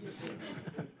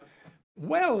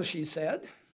 Well, she said,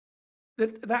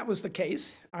 that was the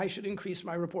case, I should increase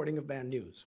my reporting of bad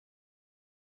news,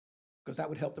 because that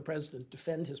would help the president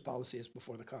defend his policies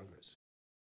before the Congress.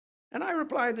 And I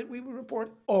replied that we would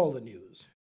report all the news,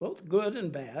 both good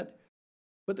and bad,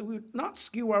 but that we would not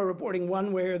skew our reporting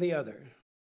one way or the other.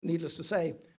 Needless to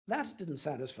say, that didn't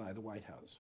satisfy the White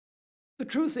House. The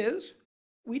truth is,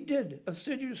 we did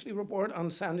assiduously report on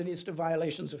Sandinista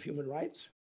violations of human rights,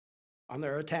 on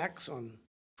their attacks on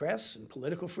press and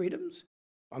political freedoms,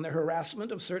 on their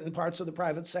harassment of certain parts of the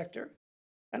private sector,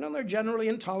 and on their generally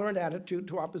intolerant attitude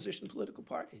to opposition political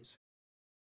parties.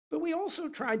 But we also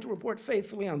tried to report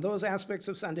faithfully on those aspects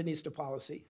of Sandinista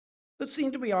policy that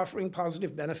seemed to be offering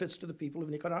positive benefits to the people of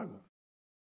Nicaragua: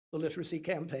 the literacy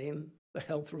campaign, the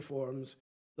health reforms,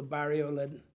 the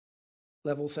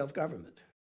barrio-level self-government.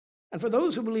 And for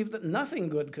those who believed that nothing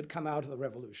good could come out of the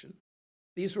revolution,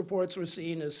 these reports were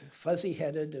seen as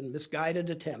fuzzy-headed and misguided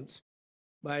attempts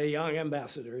by a young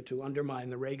ambassador to undermine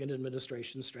the Reagan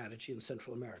administration's strategy in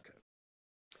Central America.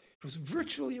 It was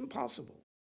virtually impossible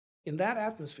in that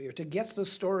atmosphere to get the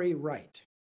story right.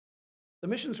 The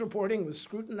mission's reporting was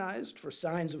scrutinized for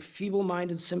signs of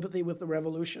feeble-minded sympathy with the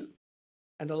revolution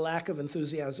and a lack of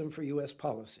enthusiasm for US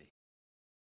policy.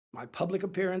 My public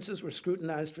appearances were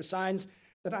scrutinized for signs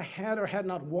that I had or had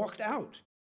not walked out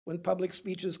when public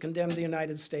speeches condemned the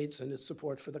United States and its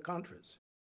support for the Contras.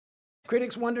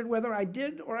 Critics wondered whether I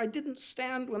did or I didn't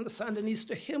stand when the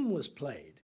Sandinista hymn was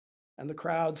played, and the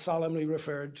crowd solemnly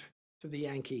referred to the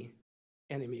Yankee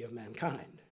enemy of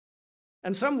mankind.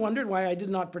 And some wondered why I did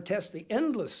not protest the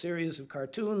endless series of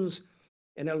cartoons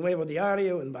in El Nuevo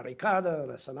Diario and Barricada,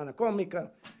 La Semana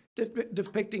Cómica,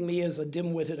 depicting me as a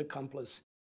dim-witted accomplice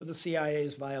to the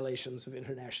CIA's violations of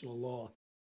international law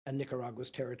and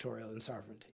Nicaragua's territorial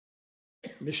sovereignty.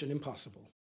 Mission impossible.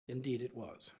 Indeed it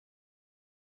was.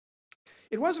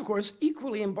 It was, of course,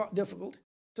 equally difficult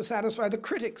to satisfy the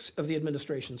critics of the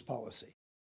administration's policy.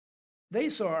 They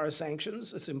saw our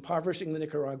sanctions as impoverishing the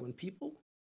Nicaraguan people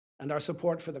and our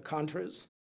support for the Contras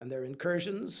and their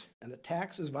incursions and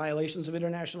attacks as violations of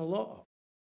international law.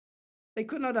 They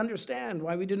could not understand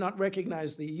why we did not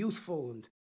recognize the youthful and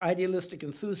idealistic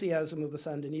enthusiasm of the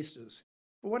Sandinistas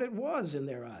for what it was in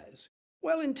their eyes: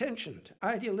 well-intentioned,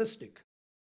 idealistic,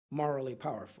 morally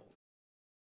powerful.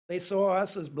 They saw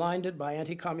us as blinded by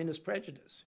anti-communist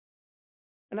prejudice.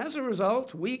 And as a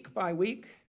result, week by week,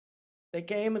 they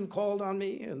came and called on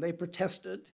me, and they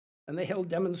protested, and they held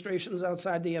demonstrations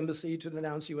outside the embassy to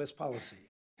denounce US policy.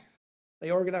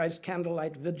 They organized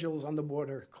candlelight vigils on the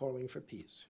border calling for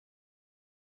peace.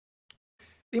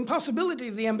 The impossibility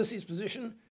of the embassy's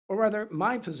position, or rather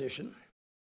my position,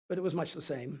 but it was much the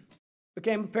same,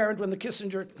 became apparent when the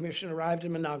Kissinger Commission arrived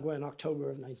in Managua in October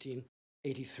of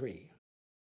 1983.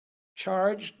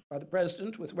 Charged by the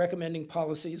president with recommending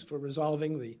policies for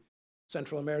resolving the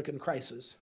Central American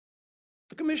crisis,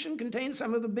 the commission contained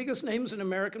some of the biggest names in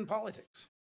American politics,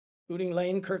 including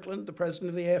Lane Kirkland, the president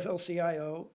of the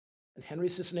AFL-CIO, and Henry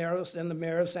Cisneros, then the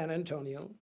mayor of San Antonio,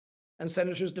 and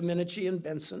Senators Domenici and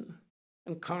Benson,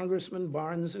 and Congressmen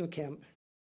Barnes and Kemp,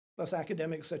 plus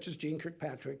academics such as Jeane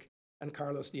Kirkpatrick and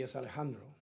Carlos Diaz Alejandro.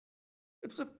 It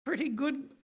was a pretty good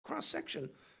cross-section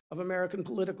of American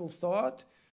political thought,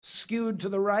 skewed to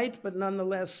the right, but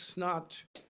nonetheless not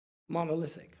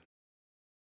monolithic.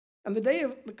 And the day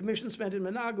the commission spent in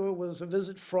Managua was a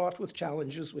visit fraught with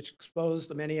challenges which exposed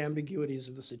the many ambiguities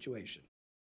of the situation.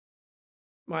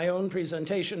 My own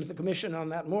presentation to the commission on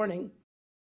that morning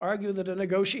argued that a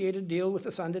negotiated deal with the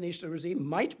Sandinista regime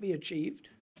might be achieved,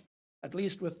 at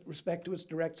least with respect to its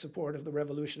direct support of the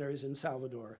revolutionaries in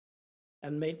Salvador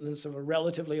and maintenance of a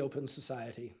relatively open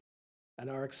society and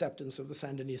our acceptance of the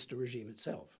Sandinista regime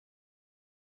itself.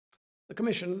 The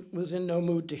commission was in no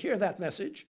mood to hear that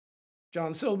message.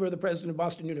 John Silber, the president of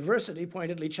Boston University,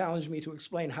 pointedly challenged me to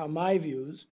explain how my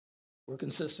views were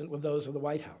consistent with those of the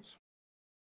White House.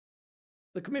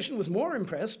 The commission was more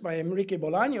impressed by Enrique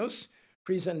Bolaños'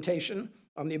 presentation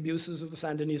on the abuses of the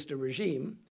Sandinista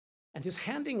regime and his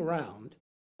handing round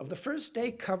of the first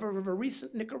day cover of a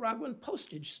recent Nicaraguan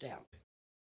postage stamp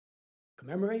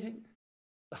commemorating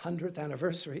the 100th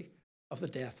anniversary of the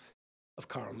death of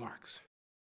Karl Marx.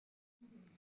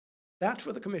 That,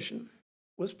 for the commission,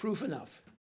 was proof enough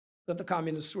that the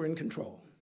communists were in control.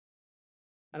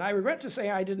 And I regret to say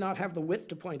I did not have the wit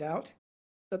to point out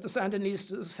that the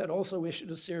Sandinistas had also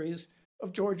issued a series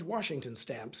of George Washington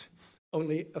stamps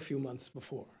only a few months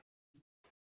before.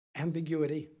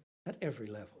 Ambiguity at every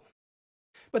level.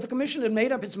 But the commission had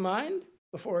made up its mind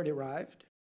before it arrived.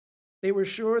 They were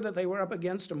sure that they were up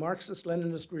against a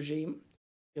Marxist-Leninist regime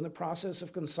in the process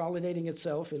of consolidating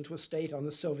itself into a state on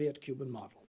the Soviet-Cuban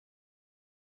model.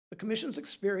 The commission's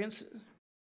experiences,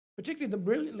 particularly the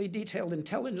brilliantly detailed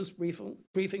intelligence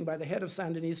briefing by the head of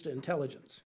Sandinista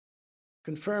intelligence,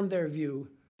 confirmed their view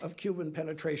of Cuban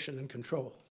penetration and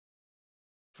control.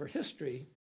 For history,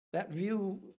 that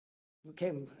view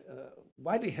became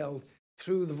widely held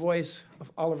through the voice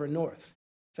of Oliver North,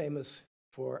 famous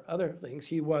for other things.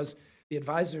 He was the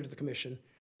advisor to the commission,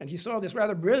 and he saw this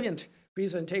rather brilliant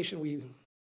presentation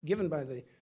given by the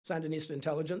Sandinista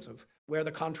intelligence of where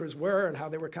the Contras were and how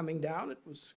they were coming down. It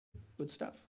was good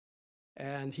stuff.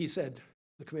 And he said,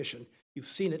 the commission, you've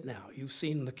seen it now. You've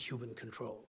seen the Cuban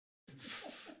control.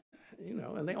 You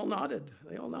know, and they all nodded.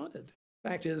 They all nodded.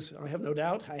 Fact is, I had no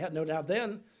doubt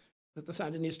then that the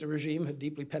Sandinista regime had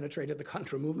deeply penetrated the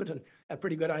Contra movement and had a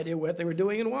pretty good idea what they were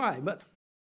doing and why. But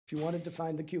if you wanted to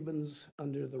find the Cubans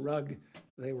under the rug,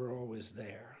 they were always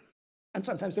there. And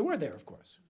sometimes they were there, of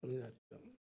course. I mean,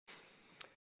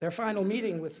 their final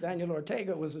meeting with Daniel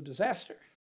Ortega was a disaster.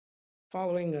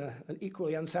 Following an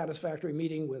equally unsatisfactory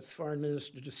meeting with Foreign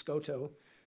Minister Descoto,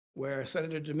 where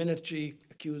Senator Domenici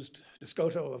accused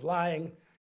Descoto of lying,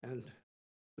 and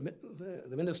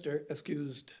the minister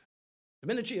accused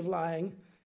Domenici of lying,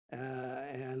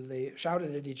 and they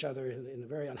shouted at each other in a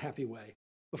very unhappy way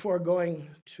before going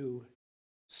to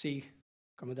see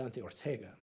Comandante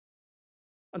Ortega.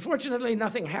 Unfortunately,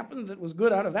 nothing happened that was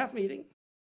good out of that meeting.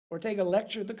 Ortega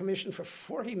lectured the commission for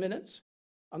 40 minutes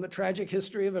on the tragic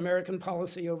history of American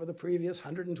policy over the previous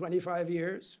 125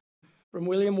 years, from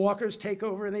William Walker's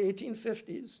takeover in the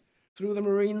 1850s, through the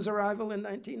Marines' arrival in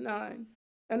 1909,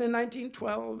 and in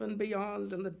 1912 and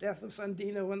beyond, and the death of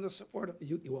Sandino and the support of,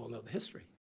 you all know the history.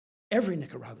 Every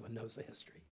Nicaraguan knows the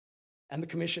history. And the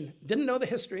commission didn't know the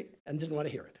history and didn't want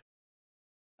to hear it.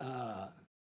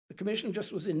 The commission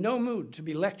just was in no mood to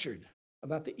be lectured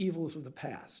about the evils of the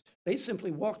past. They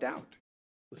simply walked out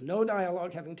with no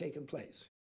dialogue having taken place.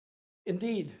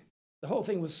 Indeed, the whole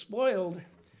thing was spoiled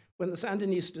when the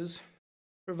Sandinistas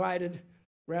provided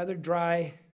rather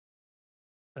dry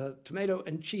tomato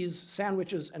and cheese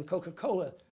sandwiches and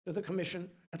Coca-Cola to the commission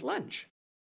at lunch.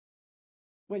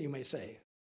 Well, you may say,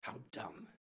 how dumb.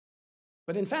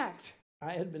 But in fact,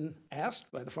 I had been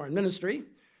asked by the Foreign Ministry,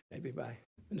 maybe by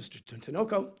Minister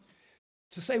Tinoco,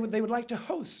 to say they would like to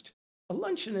host a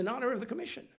luncheon in honor of the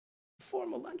commission, a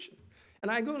formal luncheon. And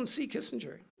I go and see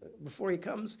Kissinger before he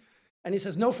comes, and he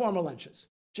says, no formal lunches,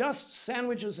 just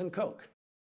sandwiches and Coke.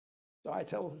 So I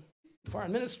tell the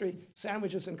Foreign Ministry,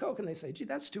 sandwiches and Coke, and they say, gee,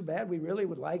 that's too bad. We really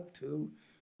would like to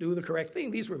do the correct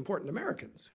thing. These were important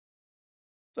Americans.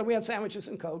 So we had sandwiches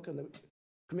and Coke, and the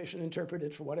commission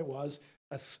interpreted for what it was,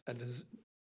 a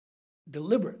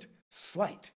deliberate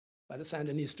slight by the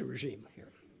Sandinista regime here.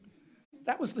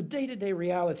 That was the day-to-day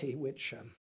reality which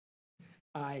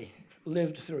I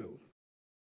lived through.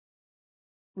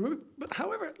 But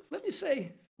however, let me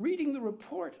say, reading the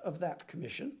report of that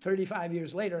commission 35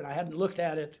 years later, and I hadn't looked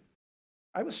at it,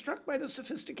 I was struck by the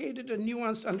sophisticated and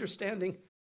nuanced understanding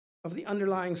of the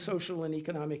underlying social and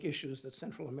economic issues that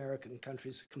Central American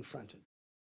countries confronted.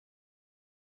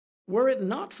 Were it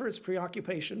not for its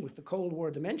preoccupation with the Cold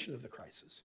War dimension of the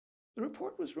crisis, the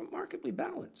report was remarkably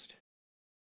balanced.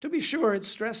 To be sure, it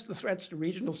stressed the threats to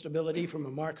regional stability from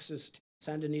a Marxist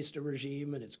Sandinista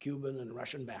regime and its Cuban and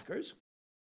Russian backers.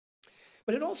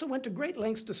 But it also went to great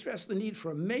lengths to stress the need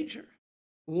for a major,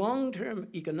 long-term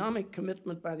economic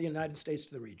commitment by the United States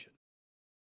to the region.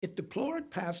 It deplored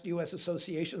past US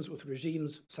associations with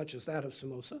regimes such as that of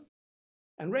Somoza,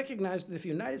 and recognized that if the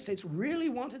United States really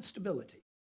wanted stability,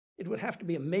 it would have to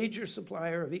be a major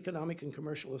supplier of economic and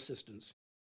commercial assistance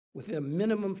within a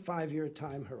minimum 5-year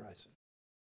time horizon.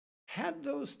 Had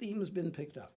those themes been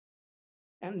picked up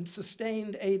and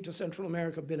sustained aid to Central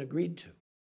America been agreed to,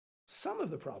 some of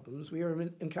the problems we are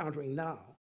encountering now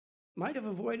might have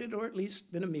avoided or at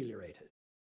least been ameliorated.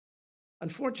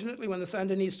 Unfortunately, when the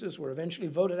Sandinistas were eventually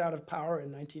voted out of power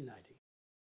in 1990,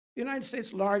 the United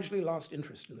States largely lost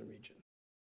interest in the region.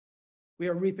 We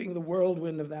are reaping the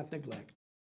whirlwind of that neglect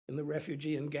in the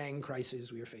refugee and gang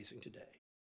crises we are facing today.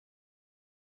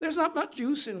 There's not much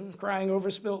use in crying over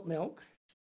spilt milk.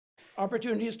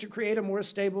 Opportunities to create a more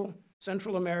stable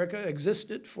Central America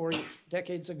existed 4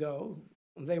 decades ago,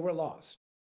 and they were lost.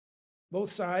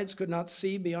 Both sides could not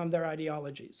see beyond their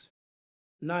ideologies.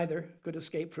 Neither could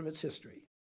escape from its history.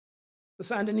 The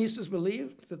Sandinistas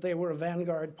believed that they were a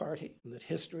vanguard party and that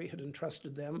history had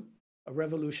entrusted them a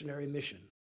revolutionary mission.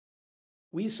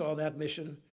 We saw that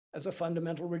mission as a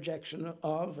fundamental rejection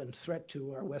of and threat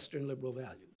to our Western liberal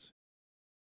values.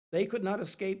 They could not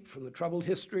escape from the troubled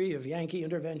history of Yankee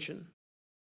intervention.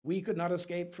 We could not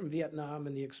escape from Vietnam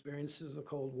and the experiences of the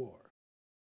Cold War.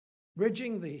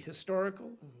 Bridging the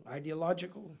historical,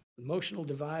 ideological, emotional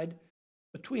divide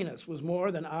between us was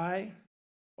more than I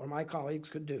or my colleagues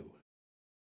could do.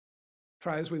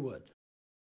 Try as we would,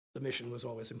 the mission was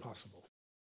always impossible.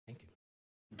 Thank you.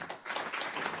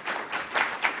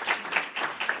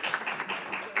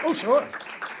 Oh, sure.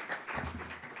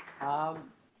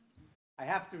 I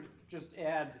have to just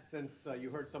add, since you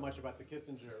heard so much about the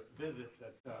Kissinger visit,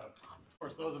 that of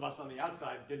course those of us on the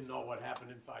outside didn't know what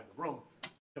happened inside the room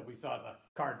until we saw the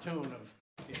cartoon of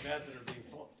the ambassador being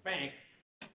spanked.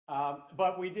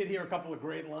 But we did hear a couple of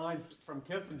great lines from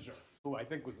Kissinger, who I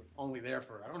think was only there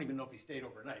for, I don't even know if he stayed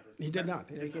overnight. He did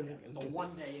not. It was a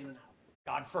 1 day in and out.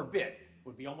 God forbid,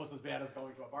 would be almost as bad as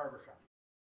going to a barbershop.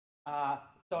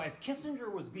 So as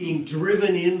Kissinger was being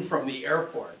driven in from the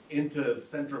airport into the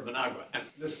center of Managua, and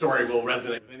this story will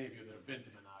resonate with any of you that have been to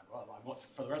Managua,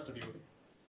 for the rest of you,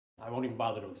 I won't even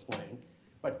bother to explain,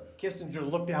 but Kissinger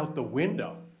looked out the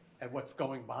window at what's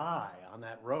going by on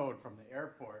that road from the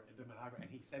airport into Managua, and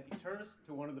he turns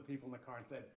to one of the people in the car and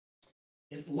said,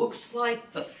 "It looks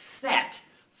like the set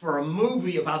for a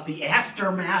movie about the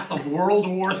aftermath of World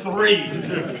War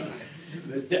III.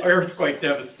 The earthquake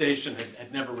devastation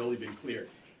had never really been cleared.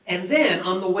 And then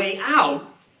on the way out,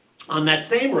 on that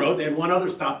same road, they had one other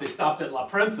stop. They stopped at La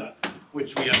Prensa,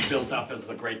 which we have built up as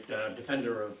the great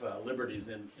defender of liberties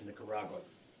in Nicaragua.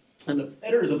 And the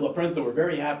editors of La Prensa were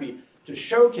very happy to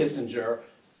show Kissinger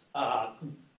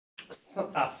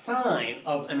a sign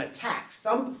of an attack.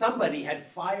 Somebody had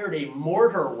fired a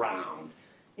mortar round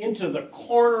into the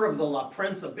corner of the La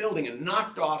Prensa building and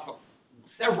knocked off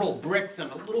several bricks in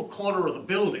a little corner of the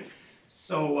building.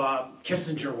 So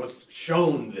Kissinger was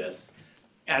shown this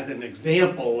as an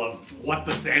example of what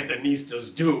the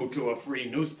Sandinistas do to a free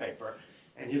newspaper.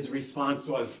 And his response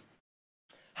was,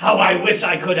 "How I wish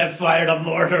I could have fired a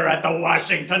mortar at the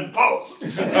Washington Post."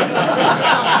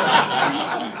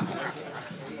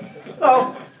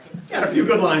 So, got a few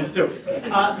good lines too.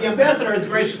 The ambassador has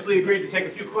graciously agreed to take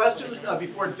a few questions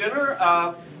before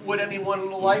dinner. Would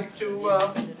anyone like to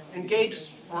engage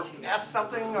or ask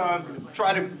something,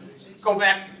 try to go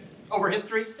back over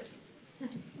history?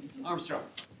 Armstrong.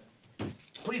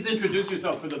 Please introduce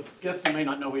yourself for the guests who may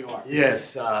not know who you are.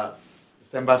 Yes,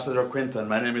 it's Ambassador Quainton.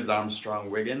 My name is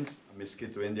Armstrong Wiggins. I'm a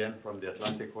Mosquito Indian from the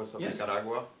Atlantic coast of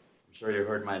Nicaragua. I'm sure you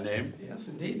heard my name. Yes,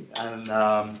 indeed. And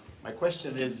my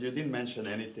question is, you didn't mention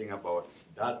anything about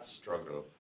that struggle,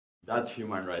 that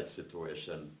human rights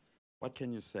situation. What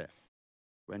can you say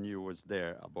when you was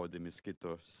there about the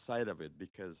Mosquito side of it?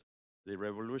 Because the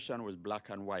revolution was black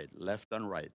and white, left and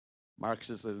right,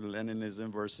 Marxism,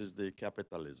 Leninism versus the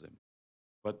capitalism.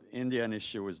 But Indian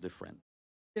issue was different.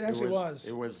 It actually was.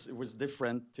 It was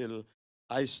different till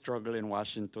I struggled in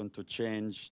Washington to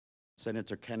change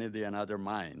Senator Kennedy and other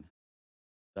mind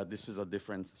that this is a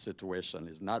different situation.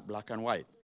 It's not black and white.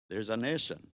 There's a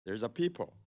nation, there's a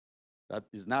people that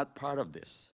is not part of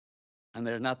this, and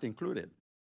they're not included.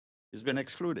 It's been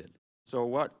excluded. So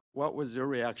what was your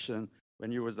reaction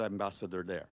when you was ambassador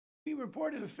there? We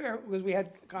reported because we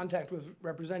had contact with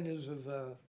representatives of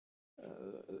the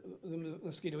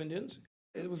Mosquito Indians.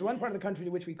 It was one part of the country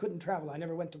to which we couldn't travel. I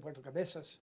never went to Puerto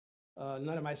Cabezas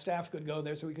None of my staff could go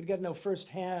there, so we could get no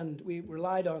firsthand. We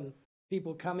relied on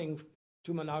people coming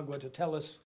to Managua to tell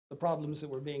us the problems that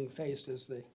were being faced as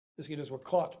the mosquitoes were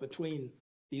caught between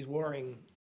these warring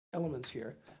elements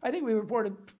here. I think we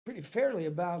reported pretty fairly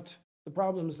about the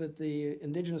problems that the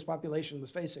indigenous population was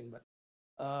facing, but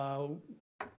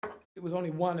it was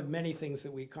only one of many things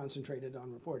that we concentrated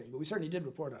on reporting, but we certainly did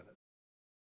report on it.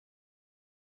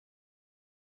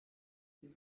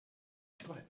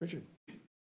 Go ahead, Richard.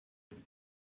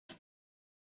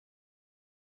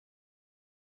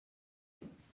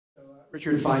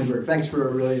 Richard Feinberg, thanks for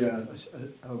a really a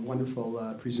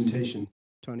wonderful presentation,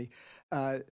 Tony.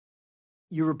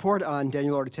 You report on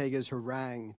Daniel Ortega's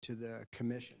harangue to the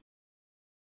commission.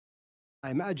 I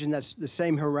imagine that's the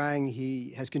same harangue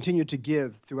he has continued to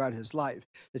give throughout his life.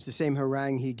 It's the same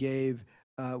harangue he gave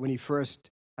when he first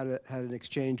had an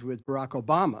exchange with Barack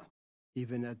Obama,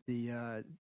 even at the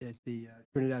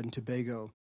Trinidad and Tobago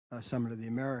Summit of the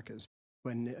Americas,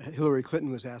 when Hillary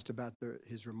Clinton was asked about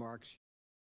his remarks.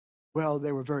 Well,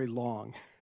 they were very long.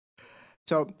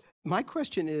 So my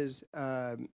question is,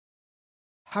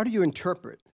 how do you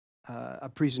interpret a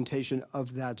presentation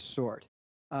of that sort?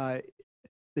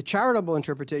 The charitable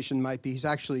interpretation might be he's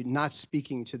actually not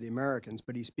speaking to the Americans,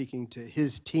 but he's speaking to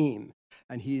his team,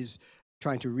 and he's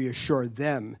trying to reassure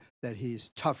them that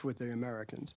he's tough with the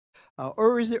Americans.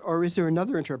 Or is there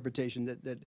another interpretation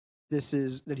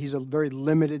that he's a very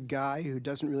limited guy who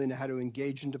doesn't really know how to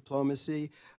engage in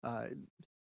diplomacy,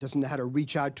 doesn't know how to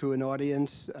reach out to an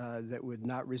audience that would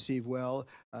not receive well?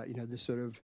 This sort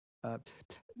of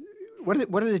what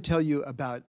did it tell you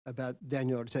about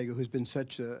Daniel Ortega, who's been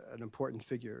such an important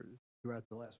figure throughout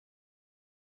the last?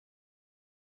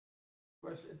 Of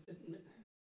course,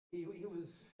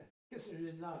 Kissinger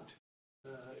did not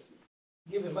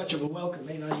give him much of a welcome,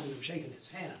 may not even have shaken his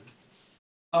hand.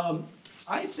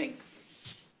 I think,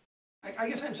 I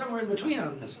guess I'm somewhere in between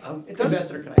on this.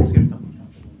 Ambassador, can I ask you something?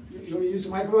 You want to use the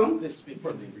microphone? It's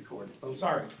before they record it. Oh,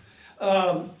 sorry.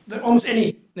 That almost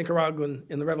any Nicaraguan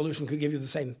in the revolution could give you the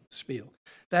same spiel.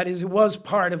 That is, it was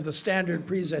part of the standard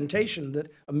presentation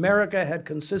that America had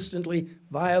consistently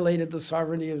violated the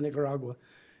sovereignty of Nicaragua.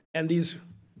 And these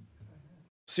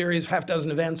series, half-dozen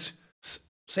events,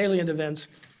 salient events,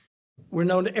 were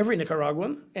known to every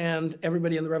Nicaraguan, and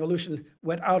everybody in the revolution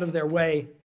went out of their way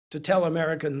to tell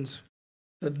Americans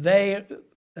that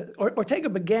Ortega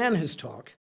began his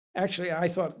talk. Actually, I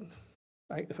thought,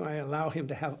 if I allow him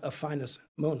to have a finest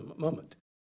moment,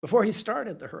 before he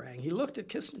started the harangue, he looked at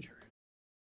Kissinger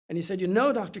and he said, "You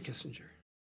know, Dr. Kissinger,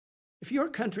 if your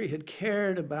country had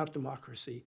cared about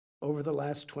democracy over the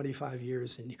last 25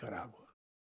 years in Nicaragua,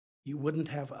 you wouldn't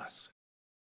have us.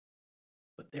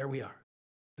 But there we are."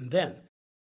 And then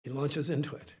he launches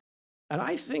into it. And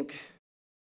I think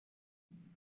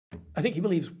he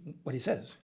believes what he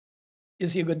says.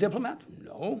 Is he a good diplomat?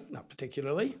 No, not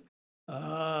particularly.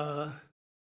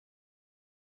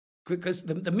 Because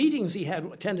the meetings he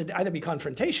had tended to either be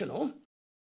confrontational,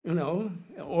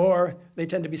 or they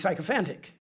tend to be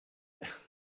sycophantic.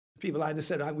 People either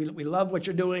said, we love what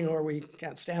you're doing, or we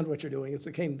can't stand what you're doing.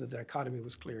 The dichotomy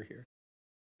was clear here.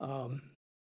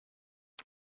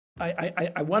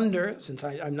 I wonder, since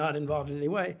I'm not involved in any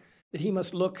way, that he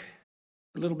must look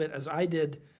a little bit, as I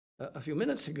did a few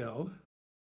minutes ago,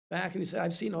 back, and he said,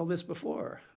 I've seen all this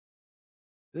before.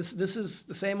 This is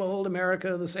the same old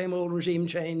America, the same old regime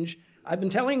change. I've been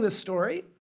telling this story,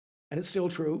 and it's still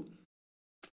true,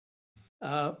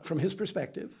 from his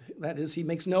perspective. That is, he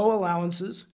makes no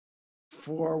allowances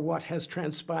for what has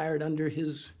transpired under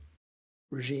his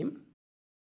regime,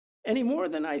 any more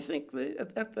than I think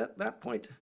at that point,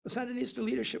 the Sandinista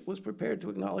leadership was prepared to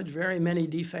acknowledge very many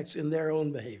defects in their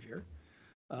own behavior.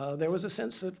 There was a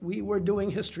sense that we were doing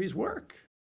history's work,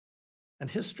 and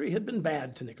history had been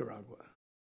bad to Nicaragua,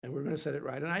 and we're going to set it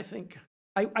right. And I think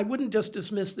I wouldn't just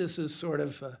dismiss this as sort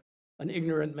of an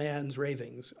ignorant man's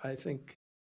ravings. I think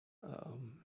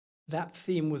that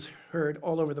theme was heard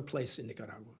all over the place in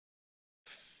Nicaragua.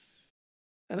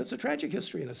 And it's a tragic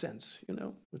history in a sense,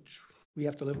 which we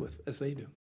have to live with, as they do.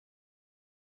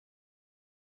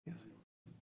 Yes.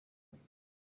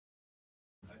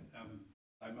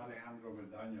 I'm Alejandro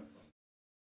Medana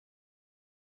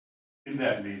in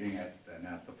that meeting at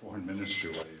the Foreign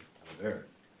Ministry while you were there.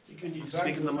 Can you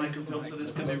speak in the microphone so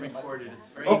this can be recorded? It's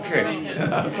very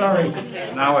Okay. Sorry.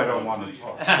 Now I don't want to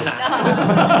talk.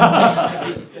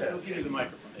 I'll give you the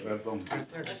microphone.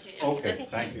 Okay,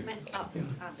 thank you.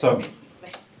 So,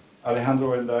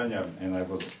 Alejandro Vendaña, and I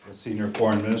was a senior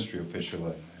foreign ministry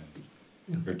official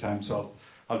in your time. So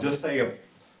I'll just say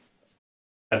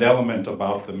an element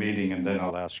about the meeting, and then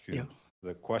I'll ask you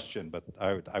the question. But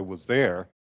I was there,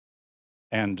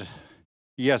 And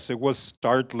yes, it was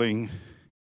startling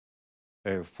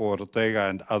for Ortega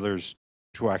and others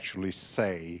to actually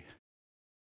say,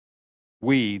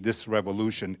 this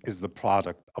revolution is the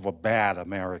product of a bad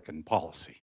American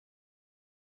policy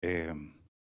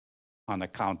on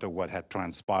account of what had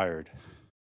transpired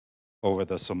over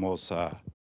the Somoza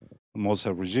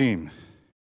regime.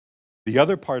 The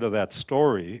other part of that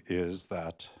story is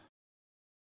that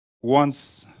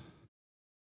once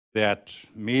that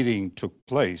meeting took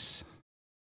place,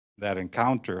 that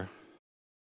encounter,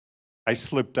 I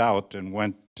slipped out and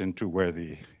went into where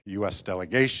the US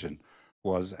delegation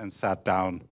was and sat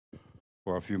down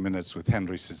for a few minutes with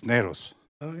Henry Cisneros,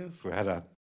 Oh, yes. who had a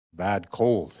bad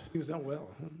cold. He was not well.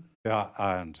 Yeah,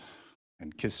 and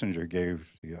Kissinger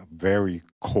gave a very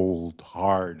cold,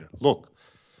 hard look.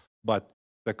 But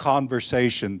the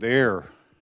conversation there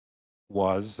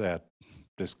was that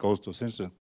this Costos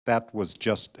incident, that was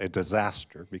just a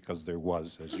disaster because there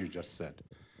was, as you just said,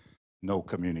 no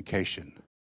communication.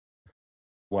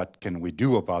 What can we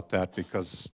do about that?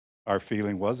 Because our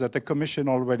feeling was that the commission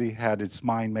already had its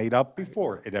mind made up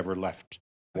before it ever left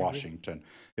Washington.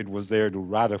 It was there to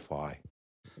ratify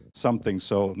something,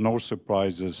 so no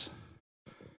surprises.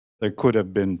 There could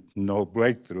have been no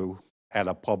breakthrough at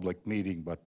a public meeting,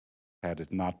 but had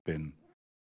it not been,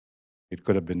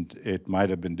 it might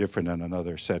have been different in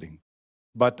another setting.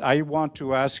 But I want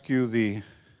to ask you the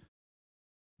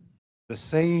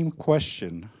same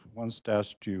question once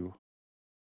asked you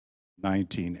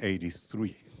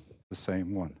 1983, the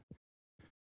same one.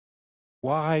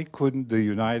 Why couldn't the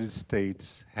United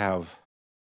States have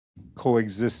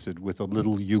coexisted with a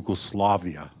little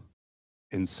Yugoslavia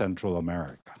in Central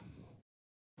America?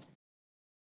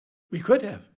 We could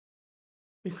have.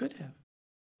 We could have.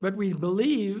 But we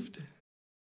believed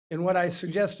in what I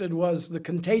suggested was the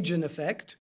contagion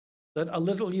effect, that a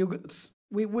little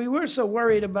we were so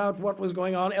worried about what was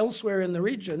going on elsewhere in the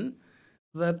region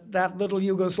that little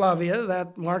Yugoslavia,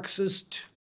 that Marxist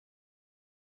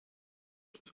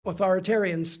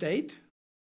authoritarian state,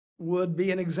 would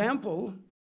be an example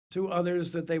to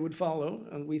others that they would follow,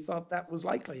 and we thought that was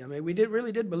likely. I mean, we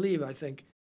really did believe, I think,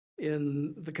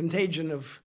 in the contagion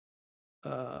of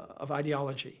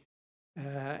ideology.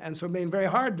 And so it made it very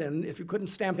hard then, if you couldn't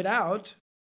stamp it out,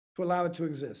 to allow it to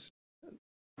exist.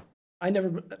 I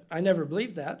never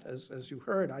believed that, as you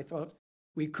heard. I thought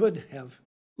we could have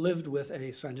lived with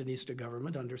a Sandinista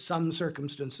government under some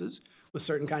circumstances, with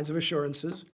certain kinds of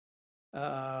assurances.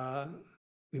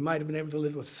 We might have been able to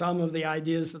live with some of the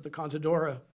ideas that the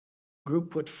Contadora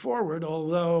group put forward,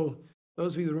 although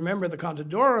those of you who remember the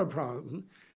Contadora problem,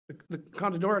 the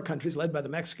Contadora countries, led by the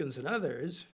Mexicans and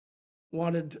others,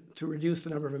 wanted to reduce the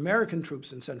number of American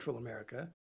troops in Central America,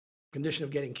 condition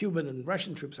of getting Cuban and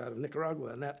Russian troops out of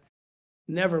Nicaragua, and that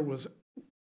never was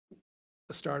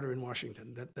a starter in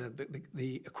Washington. That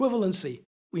the equivalency,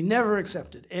 we never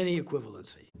accepted any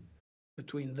equivalency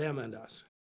between them and us.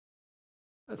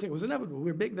 I think it was inevitable.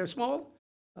 We're big, they're small,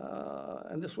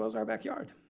 and this was our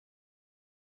backyard.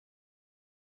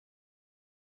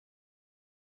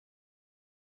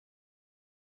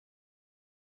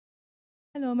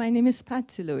 Hello, my name is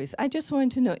Patsy Lewis. I just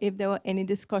wanted to know if there were any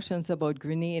discussions about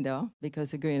Grenada,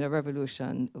 because the Grenada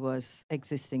Revolution was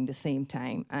existing the same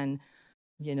time, and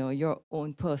your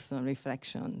own personal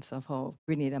reflections of how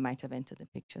Grenada might have entered the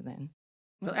picture then.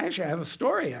 Well, actually, I have a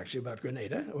story about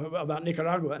Grenada, about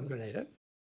Nicaragua and Grenada.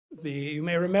 You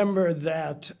may remember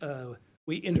that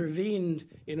we intervened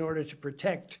in order to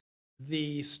protect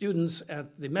the students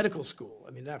at the medical school.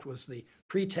 I mean, that was the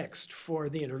pretext for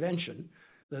the intervention,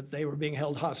 that they were being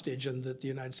held hostage and that the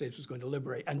United States was going to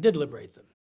liberate, and did liberate them.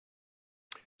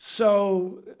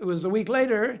 So it was a week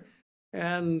later,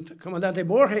 and Comandante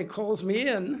Borge calls me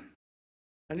in,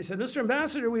 and he said, Mr.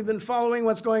 Ambassador, we've been following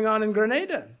what's going on in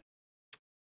Grenada.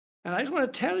 And I just want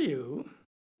to tell you,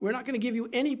 we're not going to give you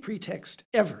any pretext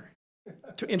ever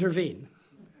to intervene.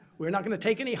 We're not going to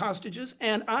take any hostages,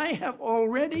 and I have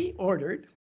already ordered,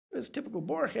 as typical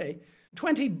Borge,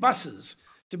 20 buses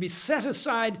to be set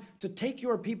aside to take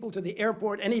your people to the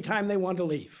airport anytime they want to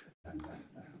leave.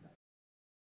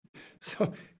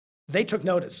 So they took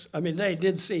notice. I mean, they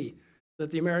did see that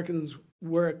the Americans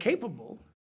were capable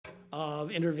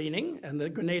of intervening, and the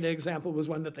Grenada example was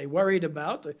one that they worried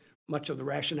about. Much of the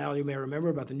rationale, you may remember,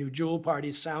 about the New Jewel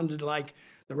parties sounded like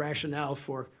the rationale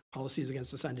for policies against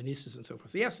the Sandinistas and so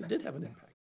forth. So yes, it did have an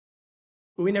impact.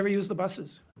 But we never used the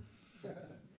buses.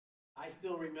 I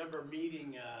still remember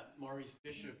meeting Maurice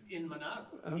Bishop in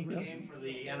Managua. He came for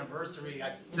the anniversary,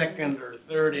 second or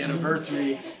third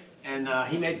anniversary, and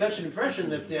he made such an impression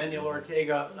that Daniel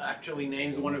Ortega actually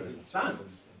names one of his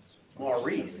sons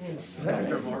Maurice.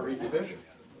 Senator Maurice Fisher.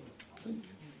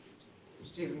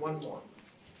 Stephen, one more.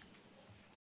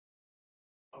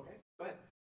 Okay, go ahead.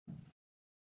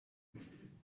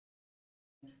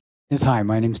 Yes, hi,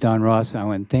 my name's Don Ross. I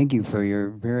want to thank you for your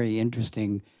very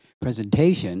interesting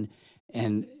presentation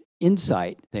and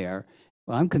insight there.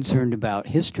 Well, I'm concerned about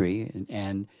history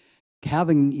and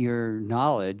having your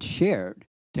knowledge shared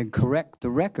to correct the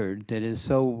record that is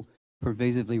so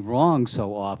pervasively wrong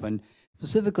so often.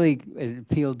 Specifically, it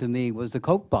appealed to me was the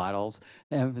Coke bottles,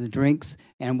 the drinks,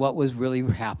 and what was really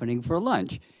happening for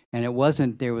lunch. And it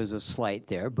wasn't there was a slight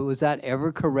there, but was that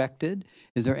ever corrected?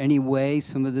 Is there any way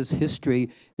some of this history,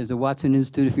 is the Watson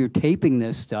Institute, if you're taping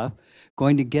this stuff,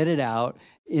 going to get it out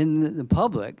in the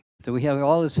public? So we have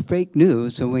all this fake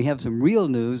news, so we have some real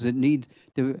news that needs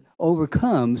to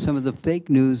overcome some of the fake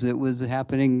news that was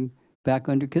happening back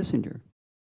under Kissinger.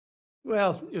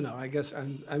 Well, you know, I guess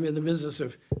I'm in the business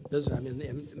of I'm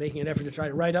in making an effort to try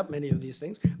to write up many of these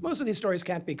things. Most of these stories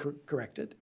can't be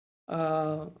corrected.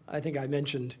 I think I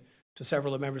mentioned to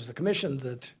several of the members of the commission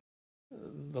that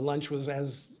the lunch was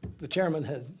as the chairman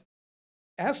had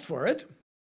asked for it,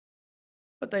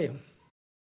 but they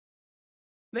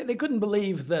couldn't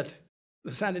believe that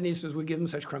the Sandinistas would give them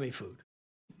such crummy food.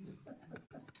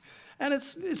 And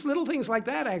it's little things like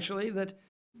that, actually, that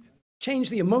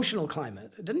change the emotional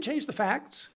climate. It didn't change the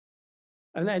facts.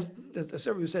 And then, as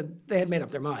everyone said, they had made up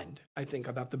their mind, I think,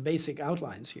 about the basic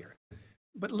outlines here.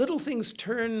 But little things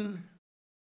turn,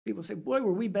 people say, boy,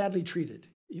 were we badly treated.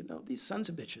 You know, these sons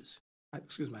of bitches.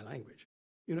 Excuse my language.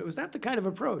 You know, is that the kind of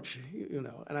approach? You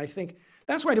know, and I think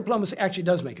that's why diplomacy actually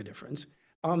does make a difference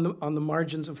on the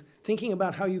margins of thinking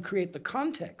about how you create the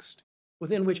context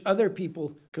within which other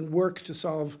people can work to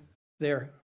solve their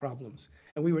problems.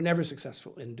 And we were never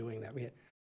successful in doing that. We had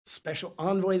special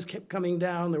envoys kept coming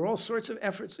down. There were all sorts of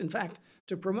efforts, in fact,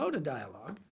 to promote a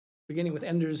dialogue, beginning with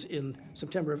Enders in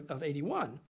September of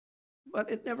 '81. But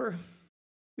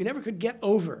we never could get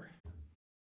over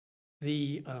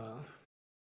the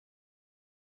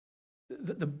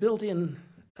built-in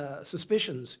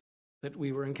suspicions that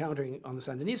we were encountering on the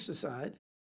Sandinista side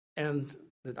and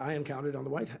that I encountered on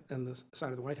the side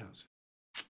of the White House.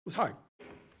 It was hard.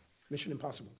 Mission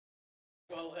impossible.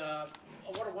 Well,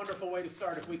 what a wonderful way to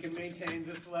start. If we can maintain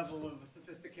this level of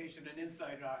sophistication and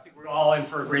insight, I think we're all in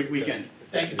for a great weekend.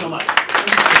 Thank you so much.